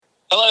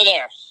Hello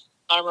there.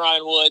 I'm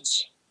Ryan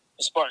Woods,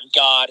 a Spartan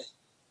God,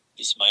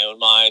 peace of my own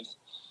mind.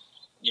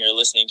 You're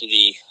listening to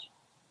the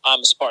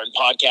I'm a Spartan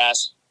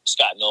podcast,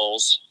 Scott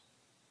Knowles,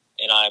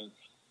 and I'm...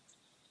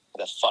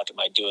 What the fuck am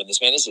I doing this,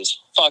 man? This is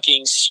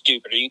fucking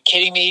stupid. Are you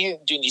kidding me?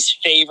 I'm doing these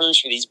favors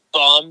for these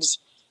bums?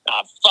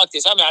 Nah, fuck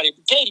this. I'm out of here.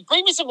 Katie,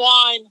 bring me some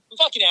wine. I'm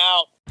fucking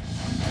out.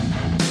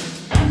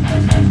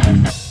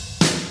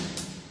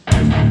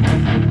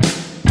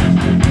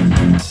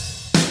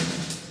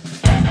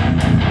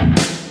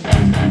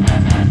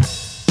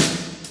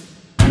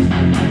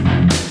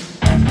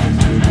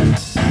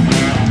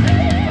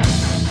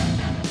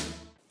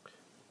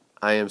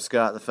 I am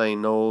Scott the Fane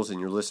Knowles,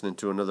 and you're listening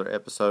to another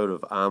episode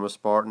of I'm a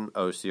Spartan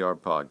OCR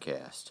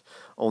podcast.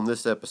 On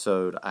this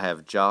episode, I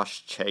have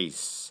Josh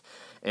Chase,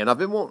 and I've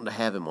been wanting to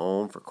have him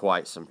on for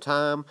quite some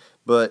time,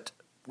 but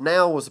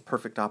now was a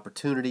perfect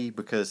opportunity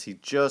because he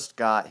just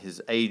got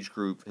his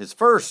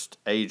first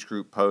age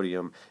group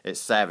podium at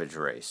Savage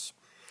Race,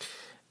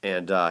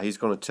 and he's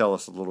going to tell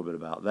us a little bit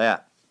about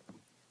that.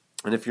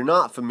 And if you're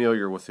not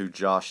familiar with who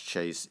Josh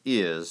Chase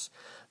is,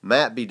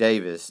 Matt B.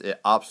 Davis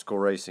at Obstacle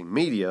Racing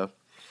Media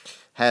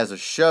has a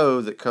show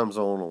that comes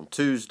on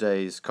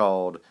Tuesdays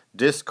called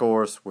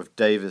Discourse with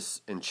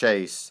Davis and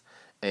Chase,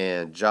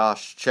 and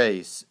Josh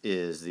Chase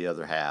is the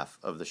other half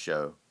of the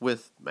show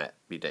with Matt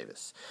B.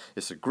 Davis.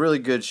 It's a really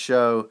good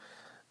show.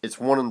 It's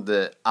one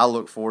that I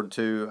look forward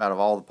to out of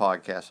all the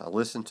podcasts I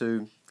listen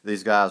to.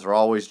 These guys are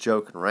always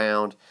joking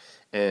around,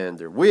 and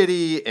they're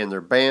witty, and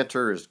their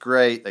banter is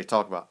great. They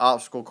talk about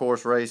obstacle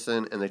course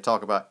racing, and they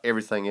talk about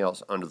everything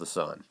else under the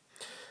sun.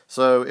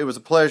 So it was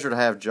a pleasure to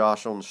have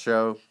Josh on the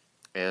show.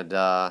 And,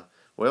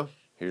 well,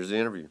 here's the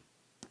interview.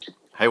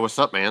 Hey, what's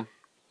up, man?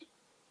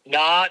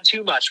 Not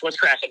too much. What's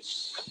cracking?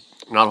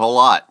 Not a whole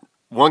lot.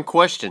 One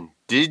question.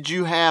 Did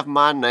you have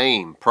my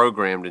name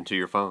programmed into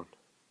your phone?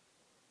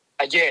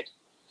 I did.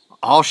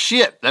 Oh,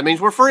 shit. That means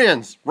we're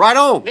friends. Right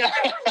on.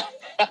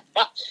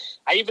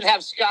 I even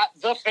have Scott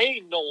the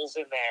Fane Knowles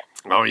in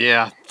there. Oh,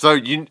 yeah. So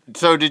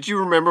did you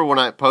remember when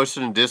I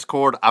posted in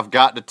Discord, I've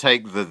got to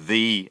take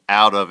the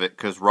out of it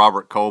because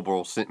Robert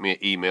Coble sent me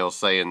an email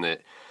saying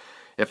that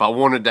if I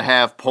wanted to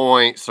have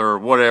points or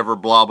whatever,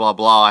 blah, blah,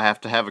 blah, I have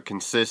to have a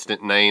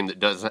consistent name that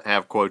doesn't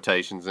have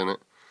quotations in it.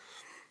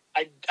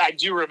 I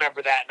do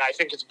remember that, and I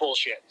think it's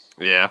bullshit.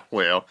 Yeah,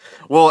 well,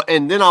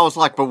 and then I was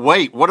like, but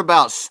wait, what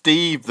about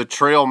Steve the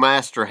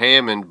Trailmaster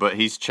Hammond? But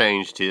he's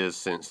changed his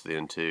since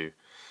then, too.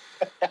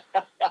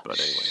 But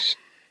anyway,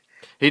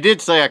 he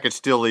did say I could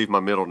still leave my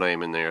middle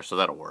name in there, so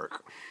that'll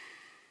work.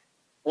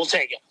 We'll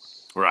take it.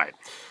 Right.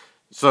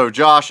 So,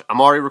 Josh,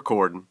 I'm already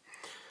recording,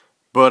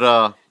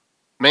 but,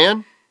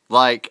 man,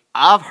 like,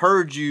 I've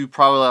heard you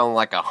probably on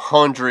like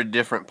 100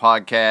 different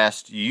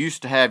podcasts. You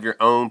used to have your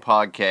own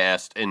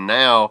podcast, and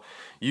now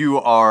you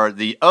are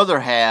the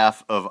other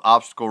half of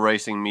Obstacle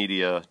Racing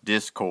Media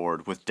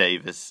Discord with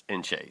Davis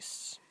and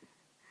Chase.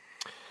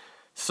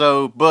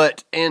 So,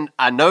 and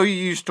I know you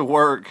used to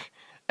work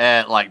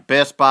at like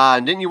Best Buy,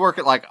 and didn't you work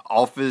at like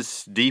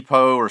Office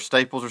Depot or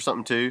Staples or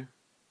something too?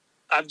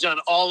 I've done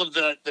all of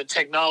the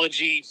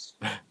technology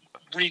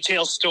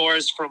retail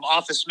stores from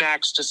Office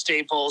Max to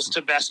Staples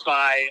to Best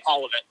Buy,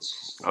 all of it.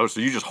 Oh, so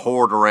you just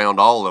hoard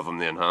around all of them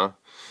then, huh?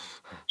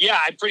 Yeah,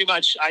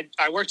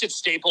 I worked at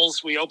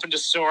Staples. We opened a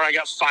store. I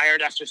got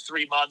fired after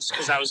 3 months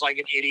because I was like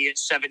an idiot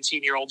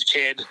 17-year-old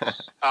kid. Then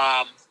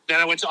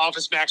I went to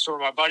Office Max where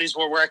my buddies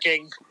were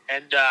working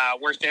and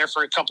worked there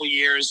for a couple of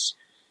years.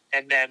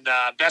 And then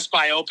Best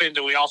Buy opened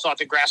and we all thought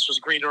the grass was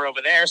greener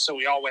over there, so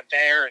we all went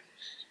there.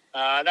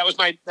 And that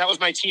was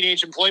my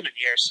teenage employment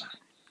years.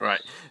 Right.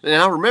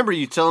 And I remember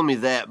you telling me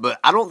that, but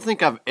I don't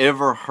think I've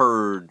ever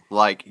heard,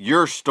 like,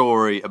 your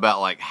story about,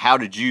 like, how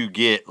did you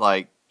get,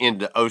 like,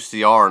 into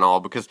OCR and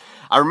all, because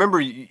I remember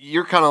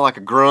you're kind of like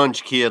a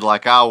grunge kid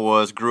like I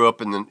was, grew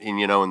up in the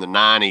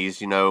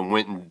 90s, and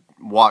went and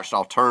watched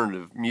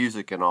alternative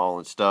music and all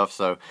and stuff.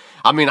 So,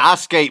 I mean, I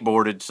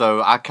skateboarded,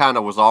 so I kind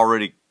of was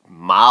already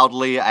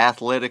mildly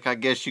athletic, I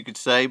guess you could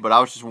say, but I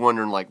was just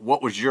wondering, like,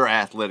 what was your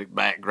athletic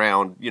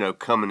background,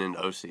 coming into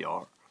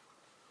OCR?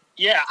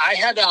 Yeah, I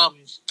had,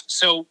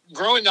 so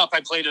growing up, I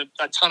played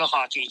a ton of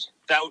hockey.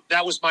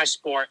 That was my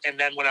sport. And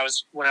then when I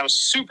was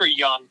super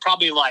young,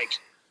 probably like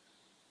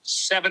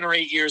 7 or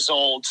 8 years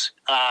old,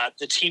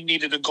 the team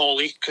needed a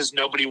goalie because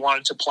nobody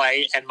wanted to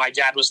play. And my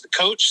dad was the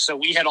coach. So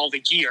we had all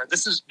the gear.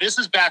 This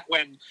is back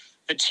when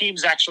the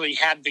teams actually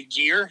had the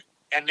gear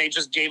and they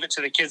just gave it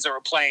to the kids that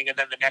were playing. And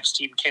then the next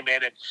team came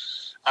in. And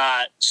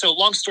so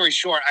long story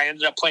short, I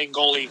ended up playing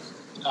goalie.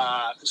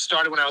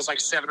 Started when I was like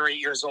 7 or 8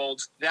 years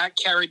old. That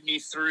carried me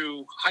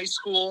through high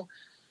school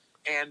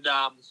and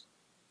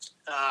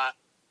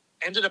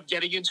ended up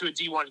getting into a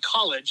D1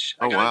 college.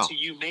 I got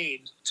into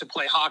UMaine to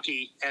play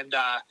hockey, and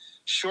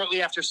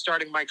shortly after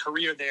starting my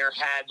career there,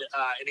 had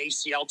an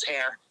ACL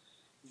tear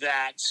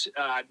that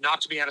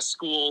knocked me out of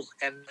school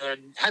and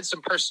had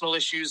some personal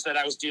issues that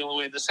I was dealing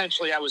with.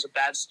 Essentially, I was a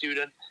bad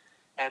student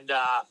and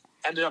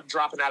ended up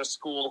dropping out of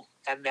school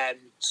and then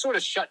sort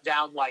of shut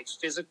down, like,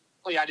 physically.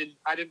 I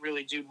didn't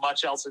really do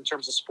much else in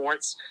terms of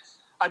sports.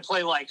 I'd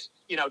play like,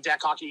 deck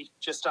hockey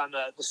just on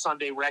the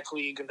Sunday rec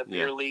league and the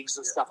beer leagues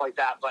and stuff like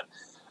that. But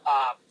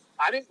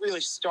I didn't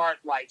really start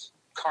like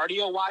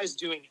cardio wise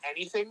doing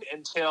anything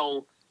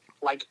until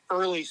like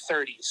early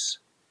 30s.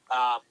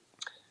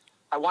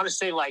 I want to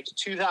say like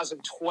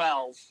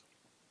 2012,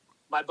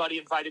 my buddy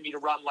invited me to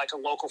run like a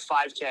local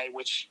 5K,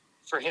 which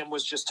for him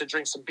was just to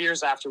drink some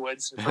beers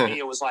afterwards. And for me,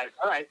 it was like,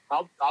 all right,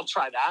 I'll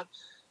try that.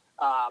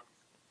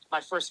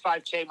 My first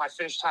 5K, my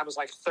finish time was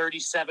like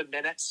 37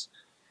 minutes.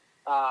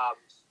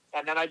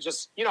 And then I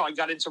just, I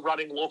got into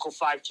running local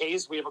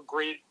 5Ks. We have a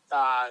great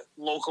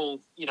local,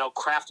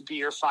 craft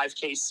beer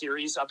 5K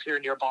series up here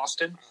near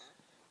Boston.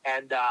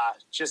 And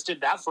just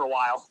did that for a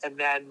while. And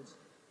then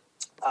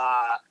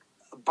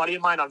a buddy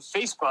of mine on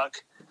Facebook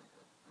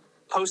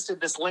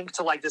posted this link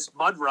to like this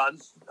mud run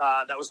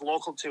that was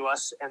local to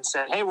us and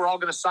said, hey, we're all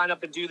going to sign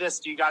up and do this.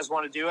 Do you guys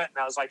want to do it?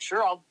 And I was like,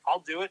 sure,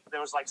 I'll do it.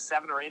 There was like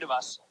 7 or 8 of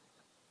us.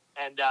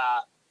 And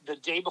the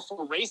day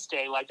before race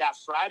day, like that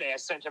Friday, I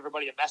sent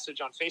everybody a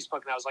message on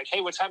Facebook and I was like, hey,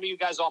 what time are you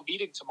guys all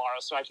meeting tomorrow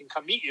so I can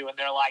come meet you? And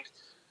they're like,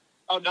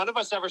 oh, none of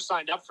us ever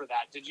signed up for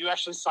that. Did you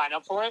actually sign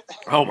up for it?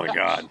 Oh my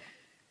God.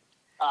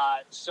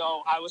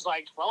 So I was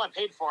like, well, I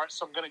paid for it,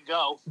 so I'm going to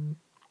go.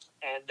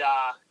 And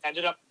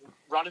ended up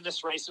running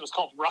this race. It was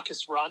called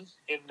Ruckus Run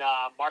in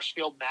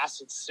Marshfield,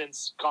 Mass. It's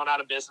since gone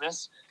out of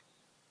business.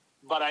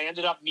 But I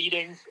ended up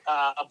meeting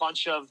a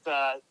bunch of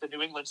the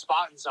New England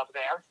Spartans up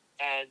there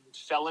and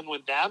fell in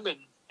with them.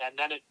 And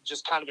then it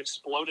just kind of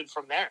exploded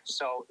from there.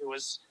 So it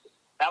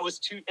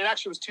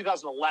actually was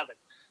 2011.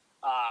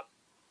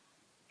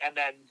 And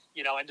then,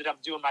 ended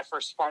up doing my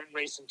first Spartan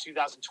race in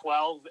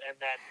 2012. And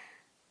then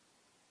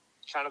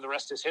kind of the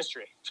rest is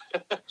history.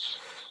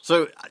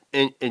 So,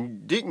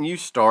 and didn't you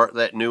start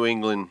that New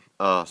England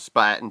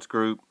Spartans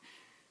group?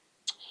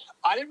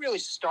 I didn't really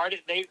start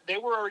it. They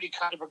were already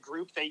kind of a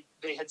group. They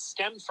had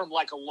stemmed from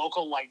like a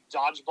local like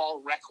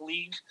dodgeball rec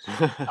league.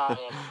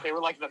 They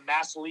were like the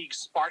Mass League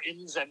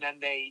Spartans, and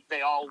then they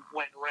all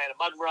went and ran a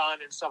mud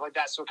run and stuff like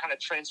that. So it kind of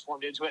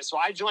transformed into it. So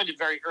I joined it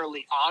very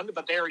early on,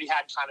 but they already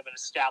had kind of an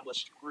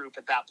established group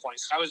at that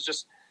point. So I was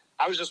just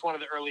one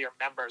of the earlier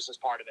members as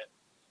part of it.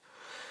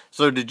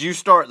 So did you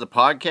start the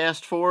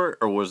podcast for it,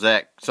 or was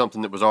that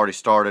something that was already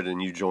started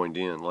and you joined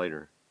in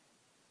later?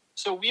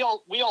 So we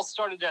all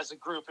started as a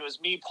group. It was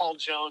me, Paul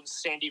Jones,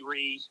 Sandy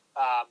Ree.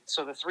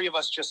 So the three of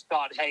us just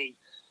thought, hey,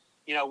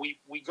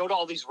 we go to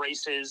all these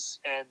races,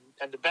 and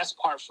the best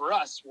part for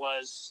us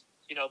was,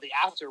 the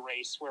after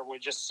race where we're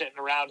just sitting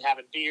around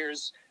having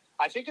beers.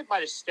 I think it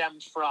might have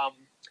stemmed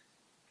from,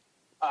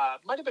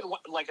 might have been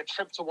like a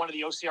trip to one of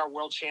the OCR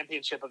World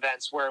Championship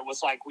events where it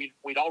was like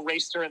we'd all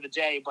race during the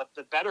day, but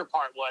the better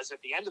part was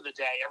at the end of the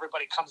day,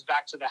 everybody comes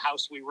back to the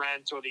house we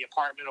rent or the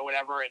apartment or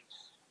whatever, and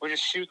we're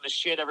just shooting the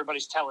shit.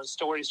 Everybody's telling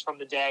stories from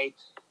the day.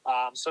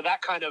 So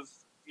that kind of,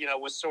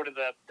 was sort of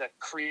the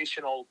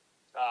creational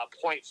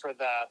point for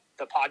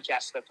the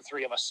podcast that the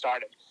three of us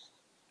started.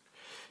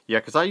 Yeah,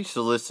 because I used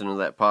to listen to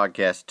that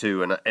podcast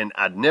too, and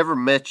I'd never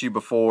met you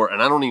before,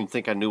 and I don't even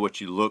think I knew what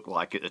you looked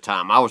like at the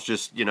time. I was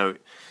just,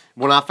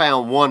 when I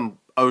found one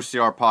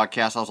OCR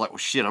podcast, I was like, well,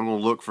 shit, I'm going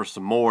to look for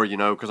some more,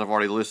 because I've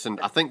already listened.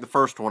 I think the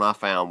first one I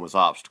found was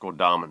Obstacle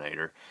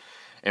Dominator.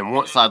 And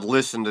once I'd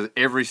listened to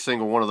every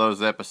single one of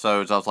those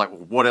episodes, I was like,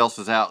 well, what else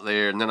is out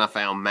there? And then I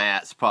found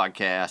Matt's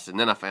podcast, and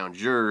then I found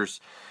yours.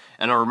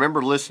 And I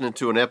remember listening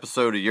to an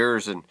episode of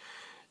yours, and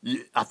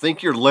I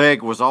think your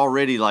leg was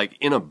already like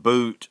in a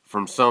boot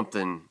from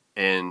something.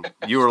 And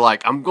you were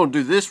like, I'm going to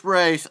do this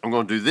race. I'm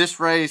going to do this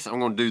race. I'm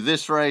going to do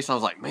this race. I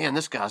was like, man,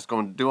 this guy's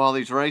going to do all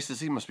these races.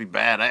 He must be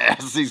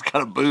badass. He's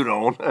got a boot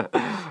on.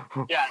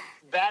 Yeah,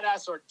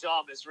 badass or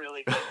dumb is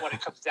really what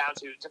it comes down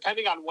to,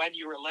 depending on when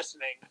you were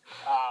listening.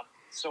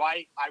 So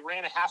I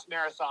ran a half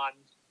marathon.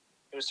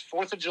 It was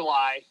 4th of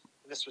July.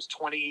 This was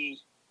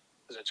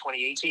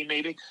 2018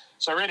 maybe?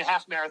 So I ran a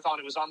half marathon.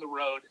 It was on the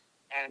road.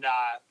 And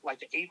like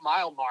the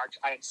 8-mile mark,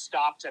 I had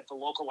stopped at the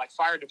local like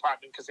fire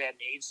department because they had an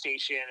aid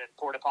station and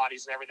porta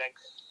potties and everything.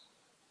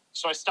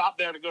 So I stopped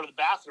there to go to the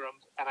bathroom,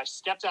 and I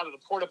stepped out of the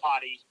porta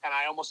potty, and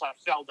I almost like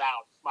fell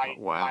down.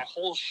 My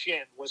whole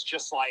shin was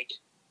just like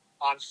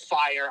on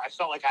fire. I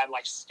felt like I had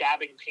like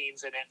stabbing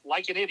pains in it.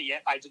 Like an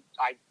idiot, I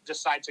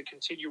decided to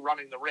continue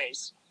running the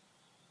race.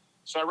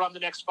 So I run the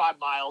next 5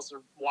 miles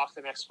or walk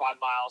the next 5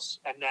 miles.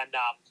 And then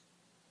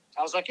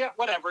I was like, yeah,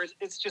 whatever.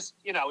 It's just,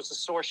 it's a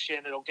sore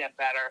shin. It'll get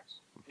better.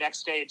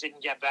 Next day, it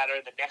didn't get better.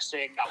 The next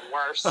day, it got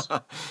worse.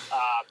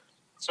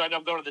 So I ended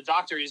up going to the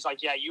doctor. He's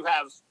like, yeah, you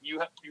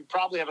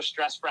probably have a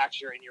stress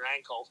fracture in your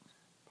ankle.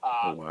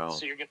 Oh, wow.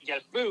 So you're going to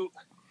get a boot,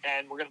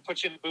 and we're going to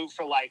put you in the boot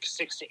for like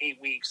 6 to 8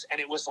 weeks. And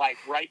it was like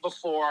right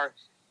before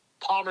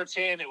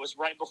Palmerton. It was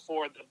right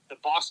before the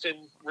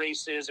Boston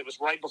races. It was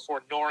right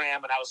before NORAM.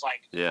 And I was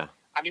like, yeah.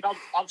 I mean,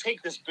 I'll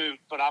take this boot,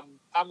 but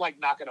I'm like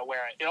not going to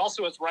wear it. It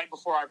also was right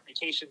before our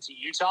vacation to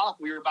Utah.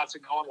 We were about to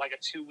go on like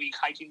a 2-week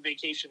hiking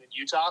vacation in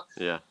Utah.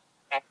 Yeah.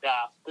 And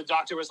the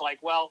doctor was like,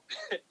 well,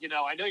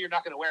 I know you're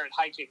not going to wear it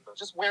hiking, but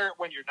just wear it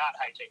when you're not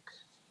hiking.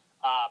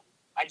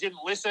 I didn't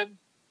listen.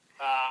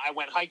 I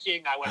went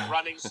hiking, I went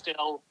running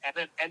still, and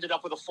then ended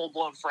up with a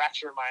full-blown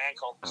fracture in my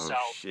ankle.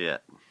 Oh,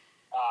 shit.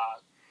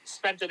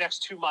 Spent the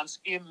next 2 months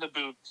in the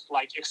boot,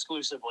 like,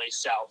 exclusively.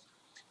 So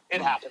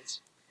it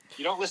happens.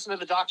 You don't listen to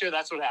the doctor,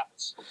 that's what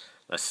happens.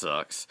 That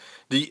sucks.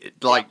 Do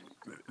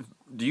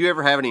you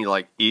ever have any,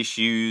 like,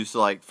 issues,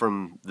 like,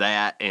 from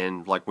that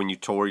and, like, when you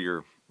tore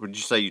your... Would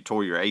you say you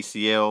tore your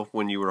ACL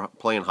when you were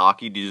playing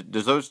hockey?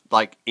 Does those,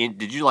 like,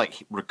 did you,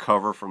 like,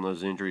 recover from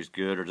those injuries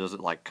good, or does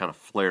it, like, kind of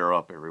flare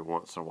up every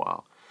once in a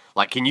while?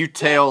 Like, can you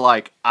tell,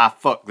 like, I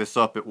fucked this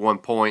up at one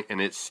point and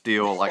it's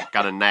still, like,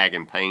 got a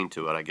nagging pain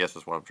to it, I guess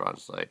is what I'm trying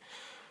to say.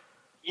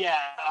 Yeah.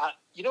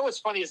 You know what's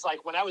funny is,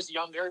 like, when I was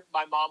younger,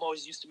 my mom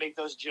always used to make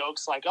those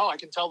jokes like, oh, I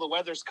can tell the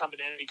weather's coming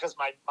in because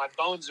my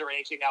bones are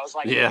aching. I was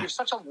like, yeah. You're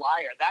such a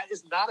liar. That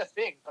is not a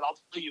thing. But I'll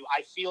tell you,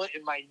 I feel it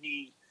in my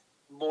knee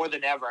more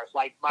than ever.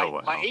 Like,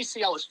 my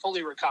ACL is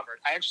fully recovered.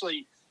 I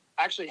actually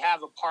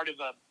have a part of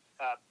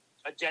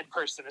a dead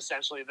person,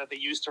 essentially, that they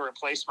used to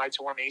replace my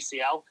torn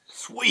ACL.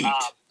 Sweet.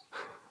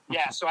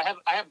 Yeah, so I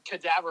have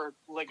cadaver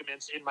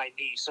ligaments in my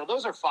knee, so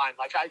those are fine.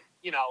 Like,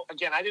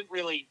 again, I didn't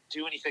really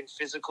do anything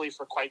physically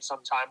for quite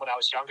some time when I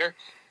was younger,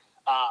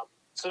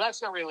 so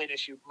that's not really an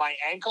issue. My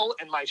ankle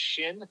and my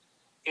shin,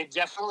 it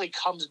definitely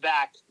comes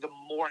back the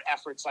more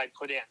efforts I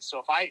put in.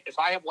 So if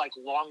I have, like,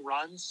 long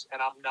runs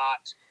and I'm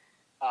not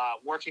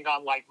working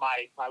on, like,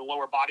 my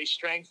lower body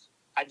strength,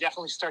 I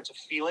definitely start to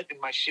feel it in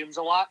my shins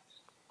a lot,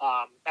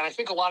 and I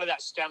think a lot of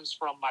that stems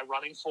from my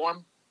running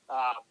form.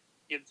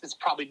 It's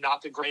probably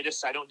not the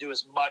greatest. I don't do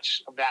as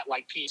much of that,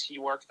 like, PT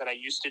work that I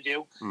used to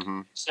do.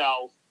 Mm-hmm.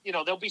 So,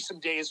 there'll be some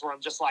days where I'm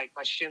just like,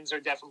 my shins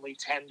are definitely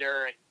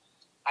tender. And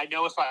I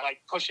know if I,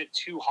 like, push it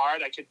too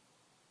hard, I could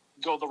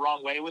go the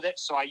wrong way with it.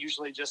 So I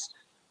usually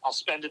I'll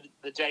spend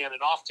the day on an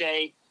off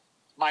day.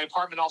 My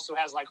apartment also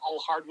has, like, all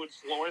hardwood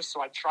floors.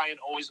 So I try and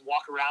always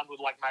walk around with,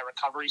 like, my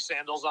recovery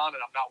sandals on,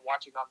 and I'm not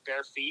walking on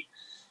bare feet.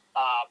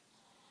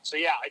 So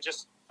yeah,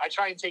 I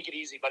try and take it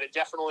easy, but it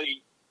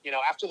definitely,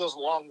 after those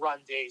long run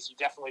days, you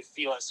definitely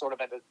feel it sort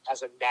of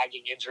as a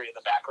nagging injury in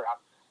the background.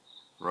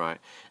 Right.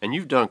 And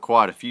you've done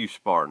quite a few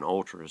Spartan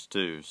Ultras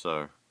too,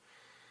 so.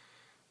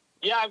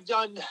 Yeah, I've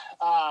done,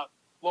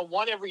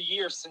 one every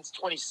year since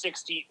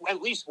 2016,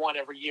 at least one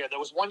every year. There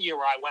was one year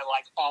where I went,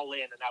 like, all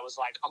in, and I was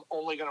like, I'm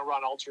only going to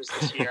run Ultras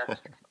this year.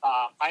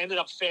 I ended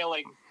up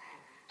failing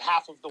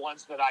half of the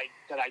ones that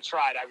I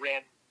tried. I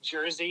ran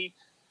Jersey.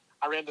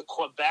 I ran the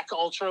Quebec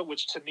Ultra,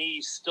 which to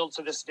me, still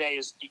to this day,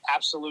 is the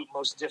absolute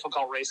most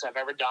difficult race I've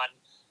ever done.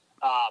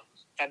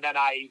 And then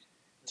I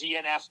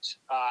DNF'd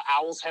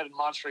Owl's Head in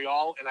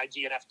Montreal, and I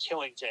DNF'd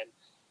Killington.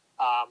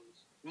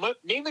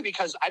 Mainly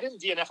because I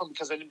didn't DNF them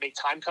because I didn't make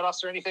time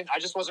cutoffs or anything. I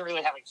just wasn't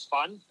really having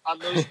fun on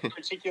those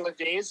particular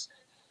days.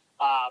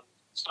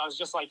 So I was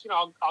just like,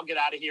 I'll get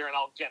out of here and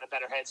I'll get in a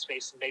better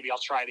headspace and maybe I'll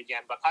try it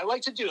again. But I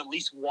like to do at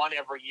least one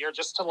every year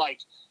just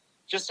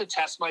to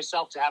test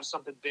myself, to have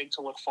something big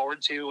to look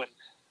forward to, and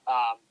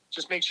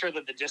just make sure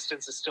that the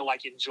distance is still,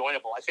 like,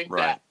 enjoyable. I think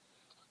that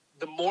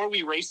the more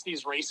we race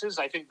these races,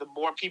 I think the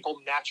more people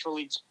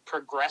naturally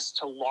progress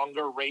to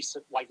longer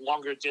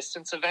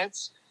distance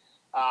events.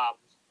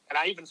 And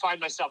I even find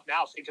myself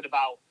now thinking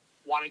about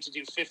wanting to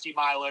do 50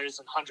 milers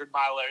and 100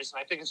 milers. And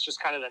I think it's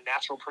just kind of the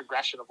natural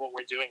progression of what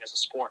we're doing as a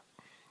sport.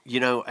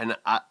 And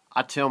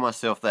I tell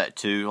myself that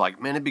too. Like,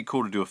 man, it'd be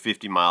cool to do a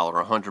 50-mile or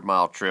a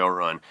 100-mile trail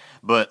run.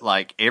 But,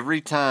 like, every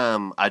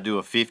time I do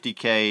a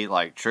 50K,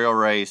 like, trail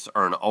race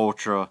or an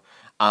ultra,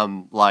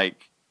 I'm,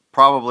 like,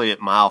 probably at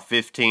mile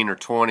 15 or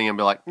 20 and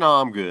be like, no,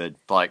 I'm good.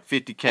 Like,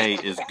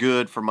 50K is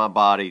good for my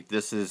body.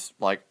 This is,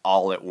 like,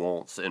 all it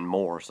wants and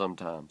more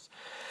sometimes.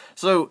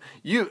 So,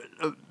 you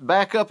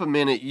back up a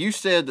minute. You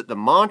said that the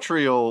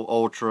Montreal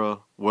Ultra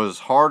was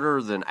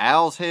harder than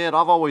Owl's Head.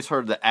 I've always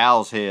heard that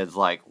Owl's Head's,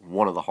 like,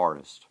 one of the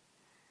hardest.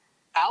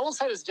 Owl's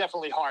Head is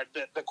definitely hard.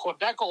 The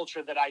Quebec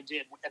Ultra that I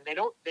did, and they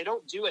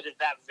don't do it at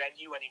that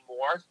venue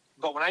anymore.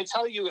 But when I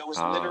tell you it was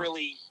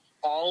literally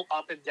all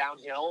up and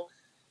downhill,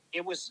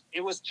 it was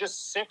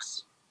just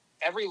 6.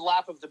 Every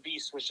lap of the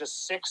beast was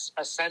just 6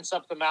 ascents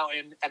up the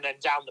mountain and then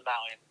down the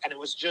mountain, and it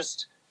was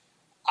just.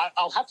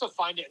 I'll have to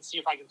find it and see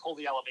if I can pull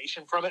the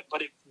elevation from it.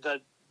 But the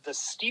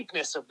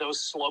steepness of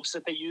those slopes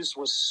that they used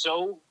was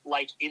so,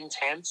 like,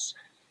 intense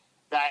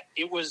that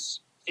it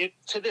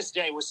to this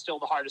day was still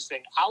the hardest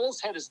thing. Owl's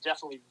Head is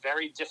definitely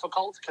very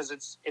difficult because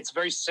it's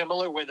very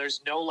similar, where there's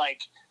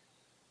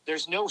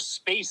no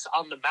space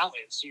on the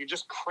mountain, so you're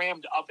just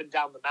crammed up and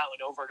down the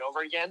mountain over and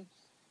over again.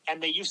 And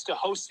they used to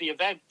host the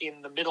event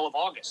in the middle of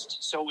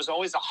August, so it was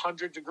always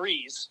 100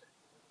 degrees.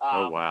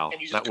 Oh, wow.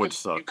 And that would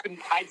suck. You couldn't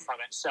hide from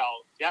it. So,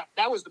 yeah,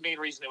 that was the main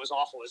reason it was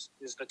awful,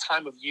 is the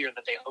time of year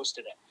that they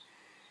hosted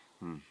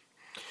it.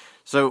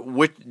 So,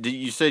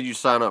 you said you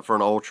sign up for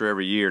an ultra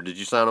every year. Did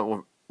you sign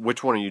up?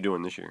 Which one are you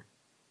doing this year?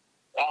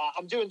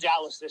 I'm doing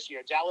Dallas this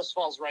year. Dallas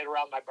falls right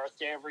around my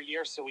birthday every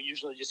year, so we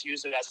usually just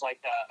use it as,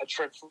 like, a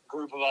trip for a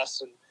group of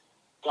us and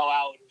go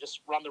out and just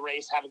run the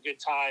race, have a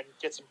good time,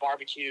 get some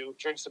barbecue,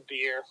 drink some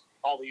beer,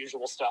 all the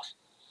usual stuff.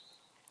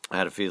 I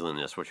had a feeling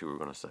that's what you were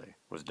going to say,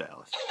 was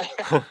Dallas.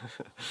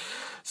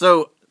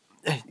 So,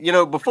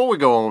 before we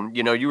go on,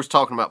 you was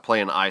talking about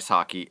playing ice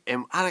hockey,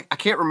 and I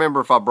can't remember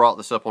if I brought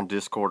this up on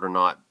Discord or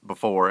not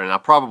before, and I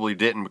probably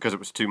didn't because it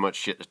was too much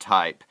shit to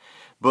type.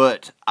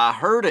 But I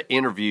heard an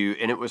interview,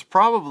 and it was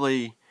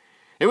probably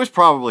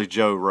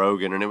Joe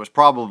Rogan, and it was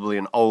probably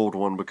an old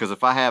one because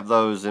if I have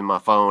those in my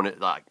phone,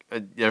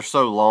 they're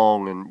so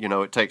long, and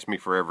it takes me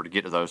forever to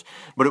get to those.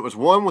 But it was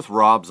one with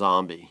Rob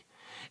Zombie.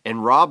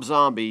 And Rob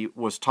Zombie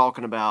was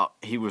talking about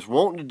he was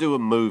wanting to do a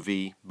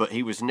movie, but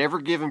he was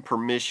never given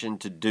permission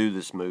to do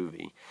this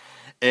movie.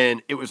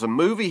 And it was a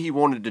movie he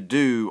wanted to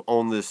do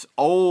on this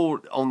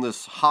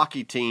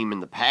hockey team in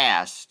the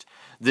past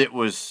that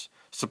was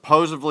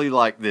supposedly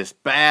like this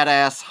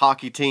badass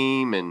hockey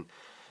team. And,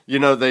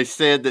 they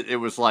said that it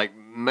was like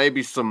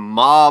maybe some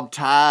mob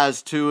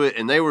ties to it,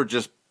 and they were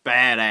just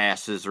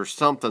badasses or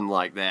something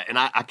like that. And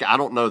I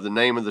don't know the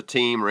name of the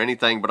team or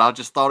anything, but I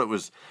just thought it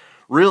was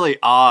really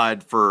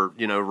odd for,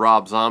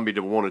 Rob Zombie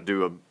to want to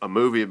do a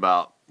movie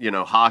about,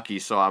 hockey.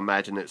 So I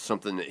imagine it's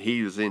something that he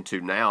is into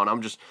now. And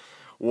I'm just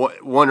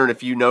wondering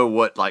if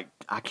what,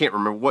 I can't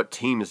remember, what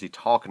team is he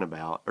talking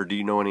about? Or do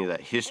you know any of that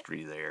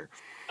history there?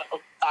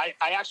 I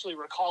actually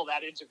recall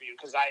that interview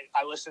because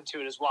I listened to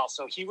it as well.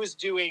 So he was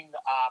doing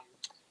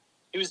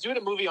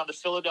a movie on the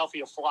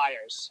Philadelphia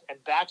Flyers.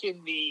 And back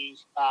in the,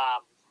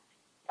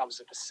 was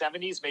it the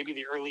 70s, maybe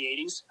the early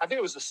 80s? I think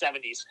it was the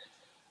 70s.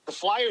 The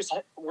Flyers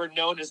were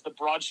known as the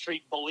Broad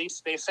Street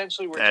Bullies. They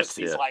essentially were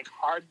these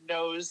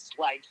hard-nosed,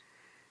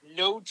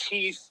 no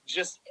teeth,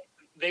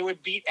 they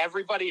would beat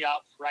everybody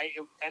up, right?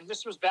 And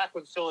this was back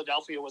when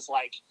Philadelphia was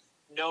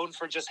known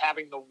for just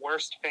having the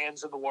worst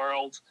fans in the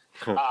world.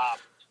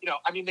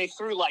 They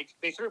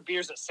threw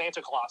beers at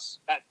Santa Claus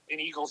in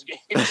Eagles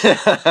games.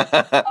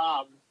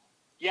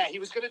 He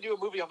was going to do a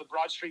movie on the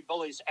Broad Street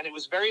Bullies, and it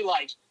was very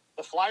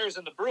the Flyers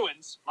and the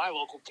Bruins, my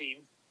local team,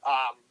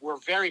 were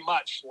very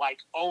much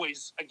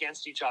always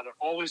against each other,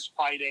 always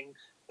fighting.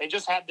 They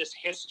just had this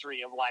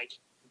history of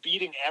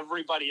beating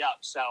everybody up.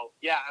 So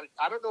yeah,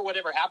 I don't know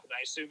whatever happened.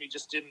 I assume he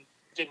just didn't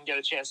get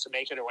a chance to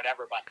make it or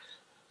whatever. But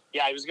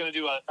yeah, he was going to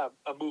do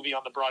a movie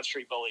on the Broad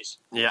Street Bullies.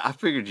 Yeah, I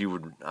figured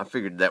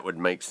that would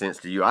make sense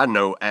to you. I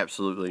know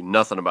absolutely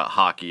nothing about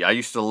hockey. I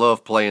used to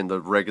love playing the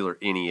regular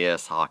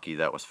NES hockey.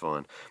 That was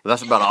fun. But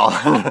that's about all.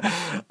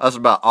 That's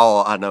about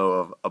all I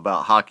know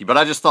about hockey. But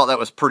I just thought that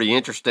was pretty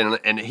interesting.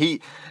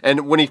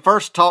 And when he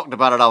first talked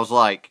about it, I was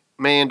like,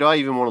 man, do I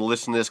even want to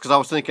listen to this? Because I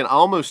was thinking, I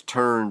almost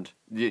turned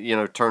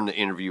the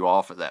interview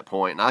off at that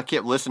point, and I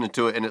kept listening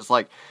to it, and it's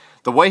like,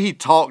 the way he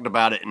talked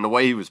about it and the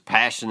way he was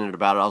passionate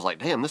about it, I was like,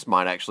 damn, this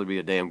might actually be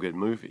a damn good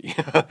movie.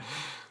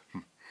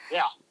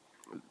 Yeah.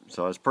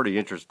 So I was pretty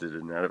interested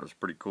in that. It was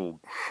pretty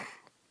cool.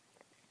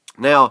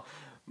 Now,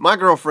 my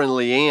girlfriend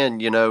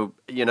Leanne,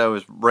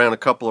 is ran a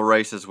couple of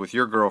races with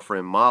your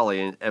girlfriend Molly,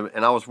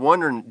 and I was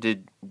wondering,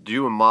 did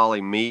you and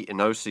Molly meet in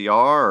OCR,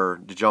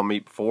 or did y'all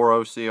meet before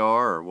OCR,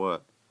 or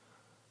what?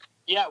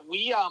 Yeah,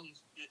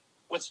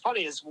 what's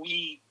funny is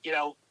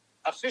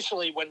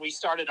officially, when we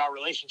started our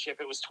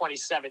relationship, it was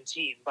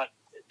 2017, but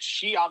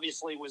she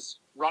obviously was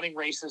running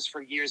races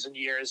for years and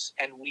years,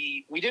 and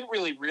we didn't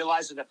really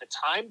realize it at the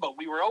time, but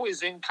we were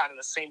always in kind of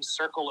the same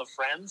circle of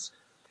friends.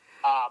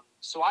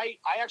 So I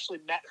actually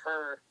met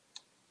her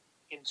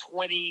in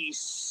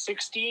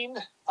 2016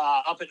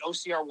 up at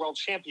OCR World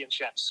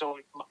Championships. So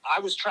I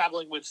was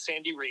traveling with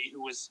Sandy Ree,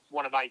 who was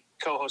one of my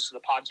co-hosts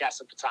of the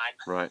podcast at the time.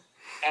 Right.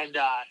 And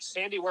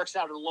Sandy works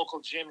out at a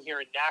local gym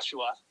here in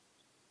Nashua.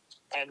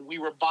 And we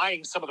were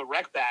buying some of the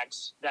rec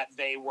bags that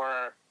they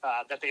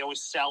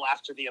always sell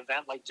after the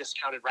event, like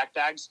discounted rec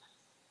bags.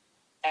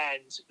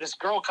 And this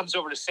girl comes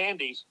over to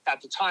Sandy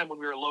at the time when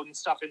we were loading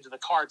stuff into the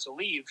car to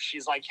leave.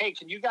 She's like, hey,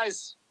 can you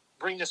guys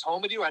bring this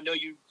home with you? I know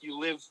you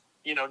live,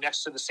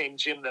 next to the same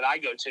gym that I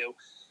go to.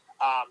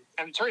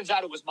 And it turns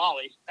out it was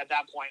Molly at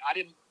that point. I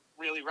didn't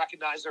really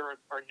recognize her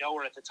or know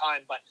her at the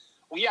time, but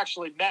we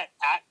actually met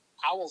at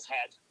Owl's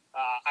Head.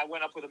 I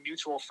went up with a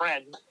mutual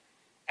friend,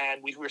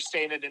 and we were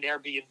staying at an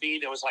Airbnb.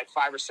 There was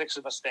 5 or 6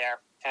 of us there.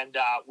 And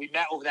we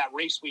met over that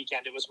race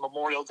weekend. It was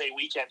Memorial Day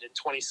weekend in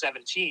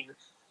 2017.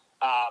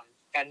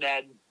 And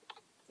then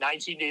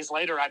 19 days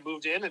later, I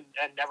moved in and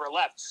never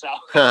left. So,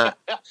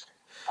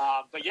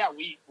 but yeah,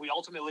 we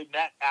ultimately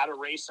met at a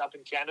race up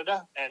in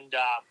Canada. And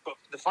but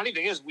the funny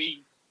thing is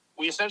we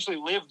essentially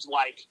lived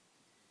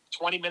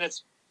 20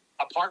 minutes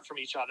apart from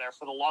each other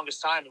for the longest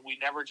time. And we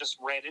never just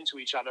ran into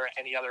each other at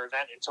any other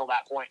event until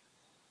that point.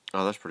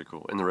 Oh, that's pretty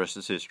cool. And the rest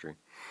is history.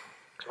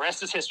 The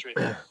rest is history.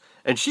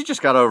 And she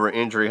just got over an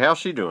injury. How's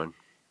she doing?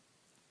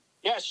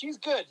 Yeah, she's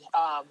good.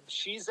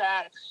 She's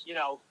at,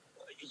 a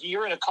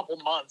year and a couple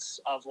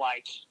months of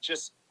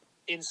just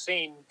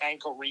insane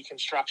ankle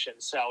reconstruction.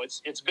 So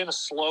it's been a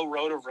slow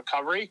road of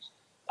recovery.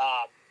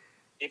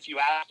 If you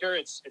ask her,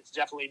 it's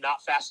definitely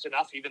not fast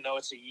enough, even though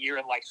it's a year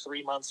and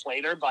 3 months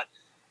later. But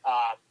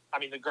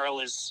the girl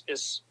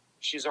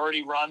she's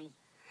already run,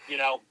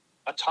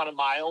 a ton of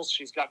miles.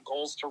 She's got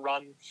goals to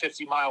run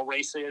 50-mile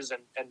races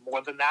and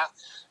more than that.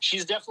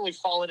 She's definitely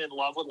fallen in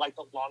love with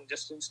the long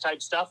distance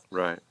type stuff.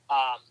 Right.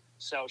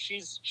 So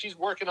she's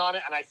working on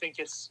it, and I think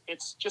it's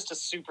just a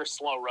super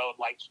slow road.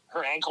 Like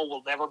her ankle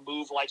will never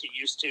move like it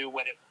used to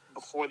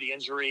before the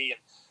injury,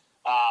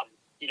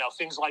 and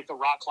things like the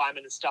rock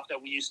climbing and stuff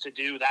that we used to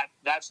do.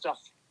 That stuff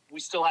we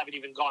still haven't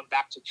even gone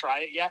back to try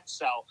it yet.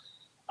 So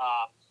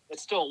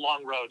it's still a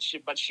long road.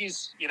 But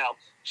she's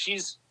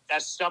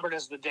as stubborn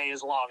as the day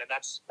is long, and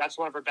that's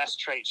one of her best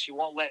traits. She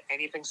won't let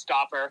anything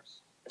stop her.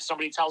 If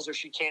somebody tells her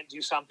she can't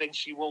do something,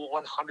 she will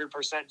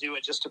 100% do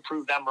it just to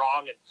prove them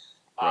wrong, and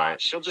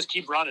right. She'll just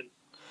keep running.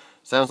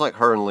 Sounds like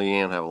her and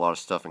Leanne have a lot of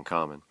stuff in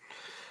common.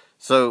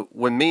 So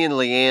when me and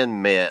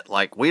Leanne met,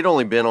 like we'd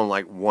only been on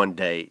like one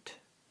date,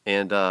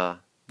 and the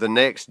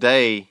next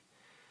day,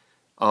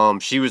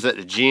 she was at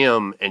the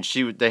gym, and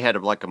they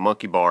had like a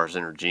monkey bars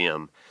in her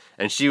gym.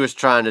 And she was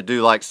trying to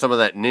do like some of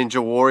that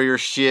Ninja Warrior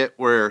shit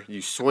where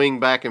you swing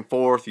back and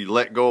forth, you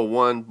let go of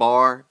one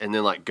bar, and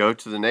then like go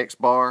to the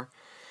next bar.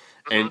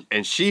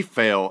 And she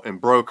fell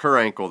and broke her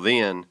ankle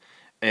then.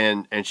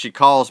 And she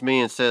calls me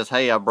and says,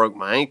 "Hey, I broke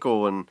my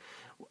ankle." And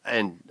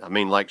I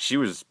mean, like she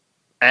was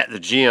at the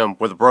gym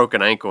with a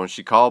broken ankle, and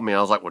she called me.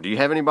 I was like, "Well, do you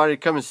have anybody to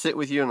come and sit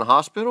with you in the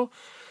hospital?"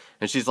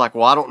 And she's like,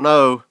 "Well, I don't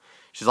know."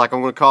 She's like,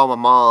 "I'm going to call my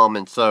mom."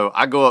 And so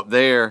I go up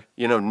there,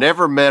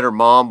 never met her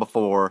mom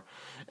before.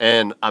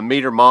 And I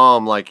meet her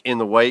mom, like, in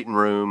the waiting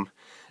room.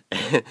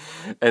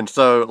 And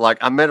so, like,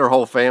 I met her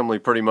whole family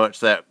pretty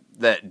much that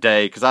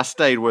day because I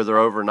stayed with her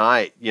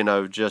overnight,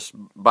 just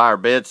by her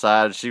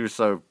bedside. She was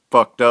so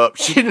fucked up.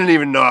 She didn't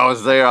even know I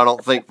was there, I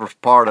don't think, for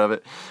part of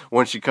it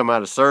when she come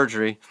out of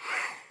surgery.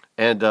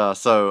 And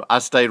so I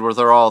stayed with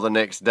her all the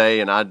next day,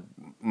 and I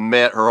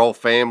met her whole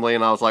family,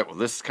 and I was like, well,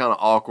 this is kind of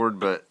awkward,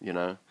 but,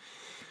 and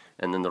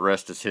then the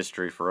rest is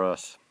history for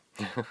us.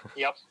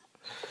 Yep.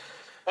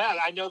 Yeah,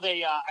 I know they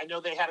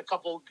had a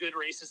couple good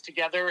races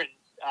together, and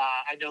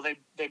I know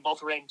they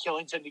both ran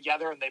Killington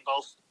together, and they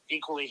both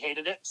equally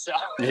hated it. So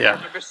yeah. I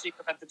remember seeing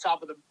them at the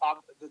top of the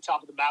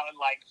mountain,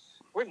 like,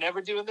 we're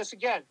never doing this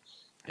again.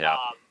 Yeah.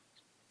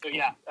 So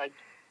yeah,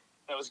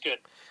 that was good.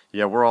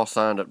 Yeah, we're all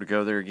signed up to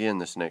go there again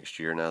this next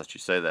year. Now that you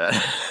say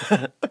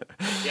that.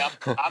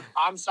 Yep,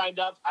 I'm signed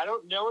up. I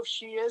don't know if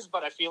she is,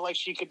 but I feel like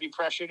she could be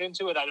pressured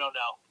into it. I don't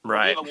know.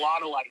 Right. We have a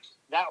lot of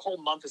that whole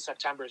month of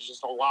September is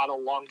just a lot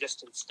of long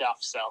distance stuff.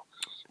 So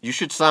you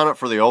should sign up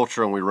for the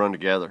ultra and we run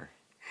together.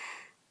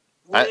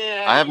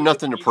 Yeah, I have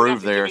nothing to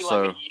prove there,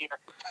 so.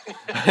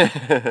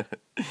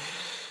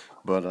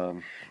 But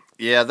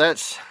yeah,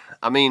 that's.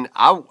 I mean,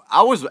 I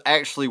was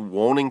actually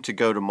wanting to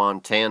go to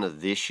Montana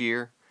this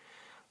year,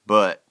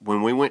 but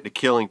when we went to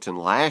Killington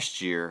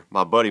last year,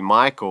 my buddy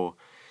Michael,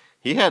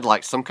 he had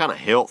like some kind of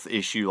health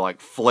issue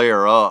like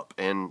flare up,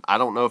 and I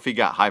don't know if he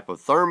got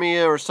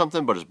hypothermia or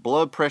something, but his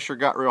blood pressure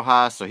got real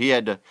high, so he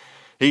had to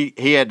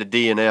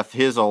DNF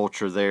his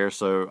ultra there.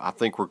 So I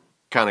think we're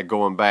kind of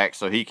going back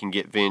so he can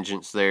get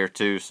vengeance there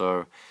too.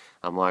 So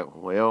I'm like,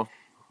 well,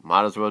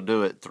 might as well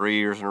do it 3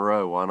 years in a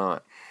row. Why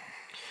not?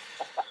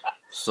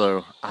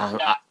 So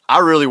I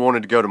really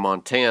wanted to go to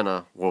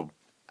Montana. Well,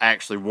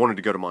 actually wanted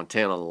to go to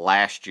Montana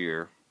last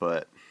year,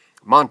 but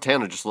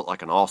Montana just looked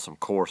like an awesome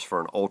course for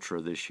an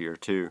ultra this year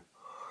too.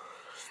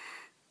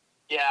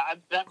 Yeah,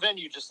 that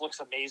venue just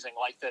looks amazing.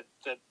 Like the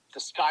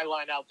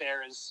skyline out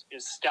there is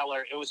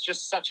stellar. It was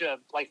just such a,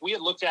 like, we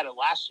had looked at it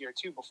last year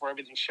too before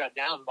everything shut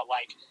down, but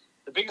like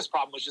the biggest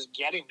problem was just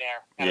getting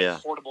there at an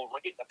affordable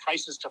rate. The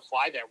prices to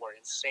fly there were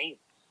insane.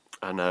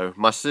 I know.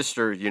 My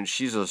sister,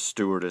 she's a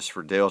stewardess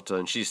for Delta,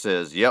 and she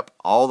says, yep,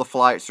 all the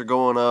flights are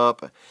going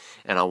up.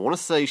 And I want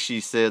to say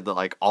she said that,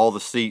 like, all the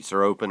seats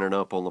are opening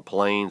up on the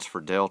planes for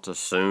Delta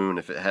soon,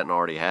 if it hadn't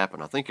already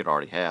happened. I think it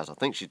already has. I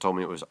think she told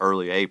me it was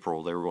early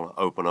April they were going to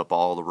open up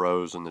all the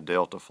rows in the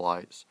Delta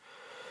flights.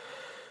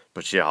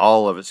 But, yeah,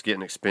 all of it's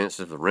getting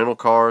expensive. The rental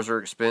cars are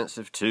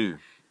expensive, too.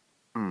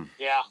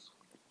 Yeah.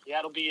 Yeah,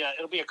 it'll be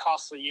a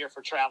costly year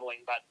for traveling,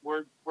 but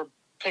we're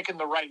picking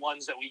the right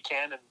ones that we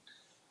can, and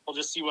we'll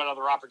just see what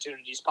other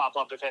opportunities pop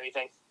up, if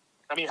anything.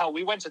 I mean, hell,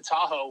 we went to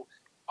Tahoe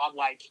on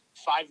like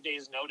 5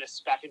 days'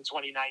 notice back in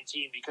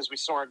 2019 because we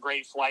saw a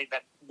great flight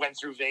that went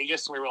through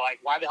Vegas, and we were like,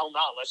 why the hell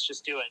not? Let's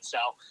just do it. So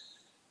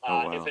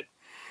if it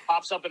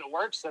pops up and it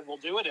works, then we'll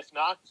do it. If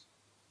not,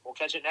 we'll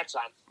catch it next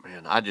time.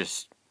 Man,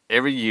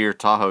 every year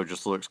Tahoe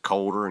just looks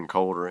colder and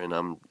colder, and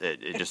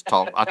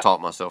I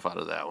talk myself out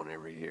of that one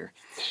every year.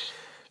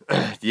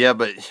 Yeah,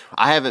 but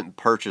I haven't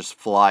purchased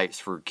flights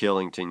for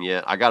Killington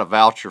yet. I got a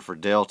voucher for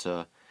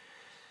Delta,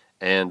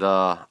 and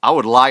I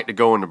would like to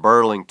go into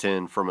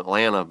Burlington from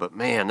Atlanta, but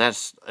man,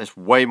 it's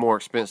way more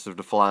expensive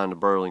to fly into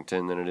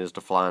Burlington than it is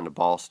to fly into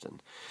Boston.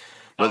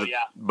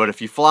 But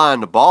if you fly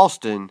into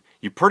Boston,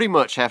 you pretty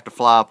much have to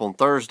fly up on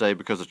Thursday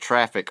because the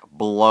traffic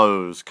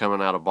blows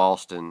coming out of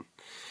Boston.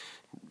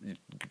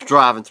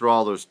 Driving through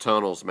all those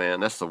tunnels,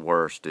 man, that's the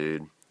worst,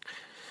 dude.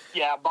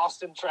 Yeah,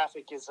 Boston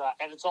traffic is,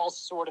 and it's all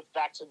sort of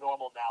back to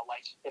normal now.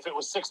 Like, if it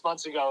was 6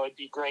 months ago, it'd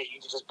be great.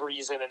 You could just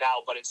breeze in and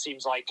out, but it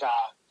seems like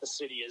the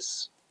city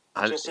is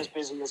just as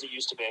busy as it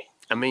used to be.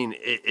 I mean,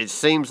 it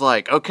seems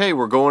like, okay,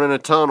 we're going in a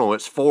tunnel.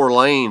 It's 4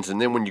 lanes, and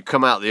then when you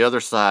come out the other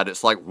side,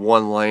 it's like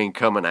 1 lane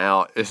coming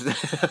out.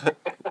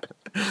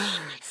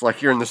 It's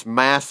like you're in this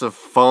massive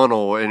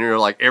funnel, and you're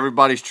like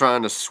everybody's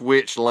trying to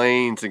switch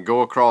lanes and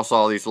go across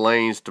all these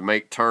lanes to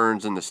make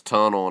turns in this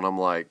tunnel, and I'm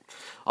like,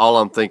 all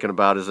I'm thinking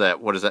about is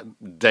what is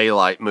that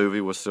Daylight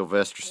movie with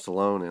Sylvester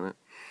Stallone in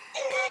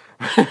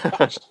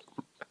it?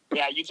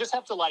 Yeah, you just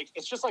have to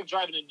it's just like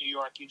driving in New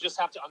York. You just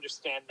have to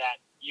understand that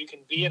you can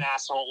be an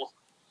asshole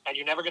and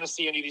you're never going to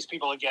see any of these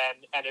people again.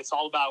 And it's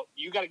all about,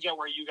 you got to get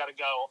where you got to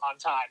go on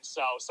time.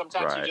 So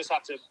sometimes you just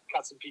have to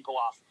cut some people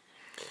off.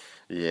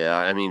 Yeah,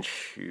 I mean,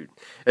 shoot.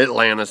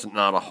 Atlanta's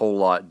not a whole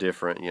lot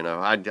different, you know.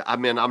 I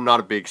mean, I'm not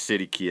a big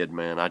city kid,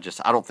 man. I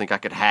don't think I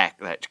could hack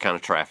that kind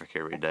of traffic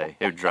every day.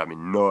 It would drive me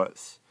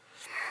nuts.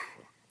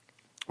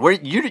 Where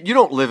you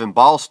don't live in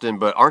Boston,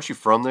 but aren't you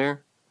from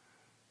there?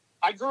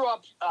 I grew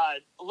up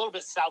a little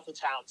bit south of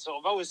town, so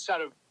I've always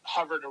sort of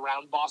hovered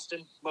around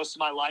Boston most of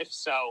my life.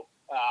 So,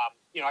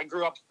 I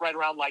grew up right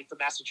around like the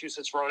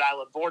Massachusetts-Rhode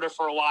Island border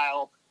for a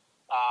while,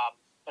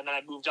 and then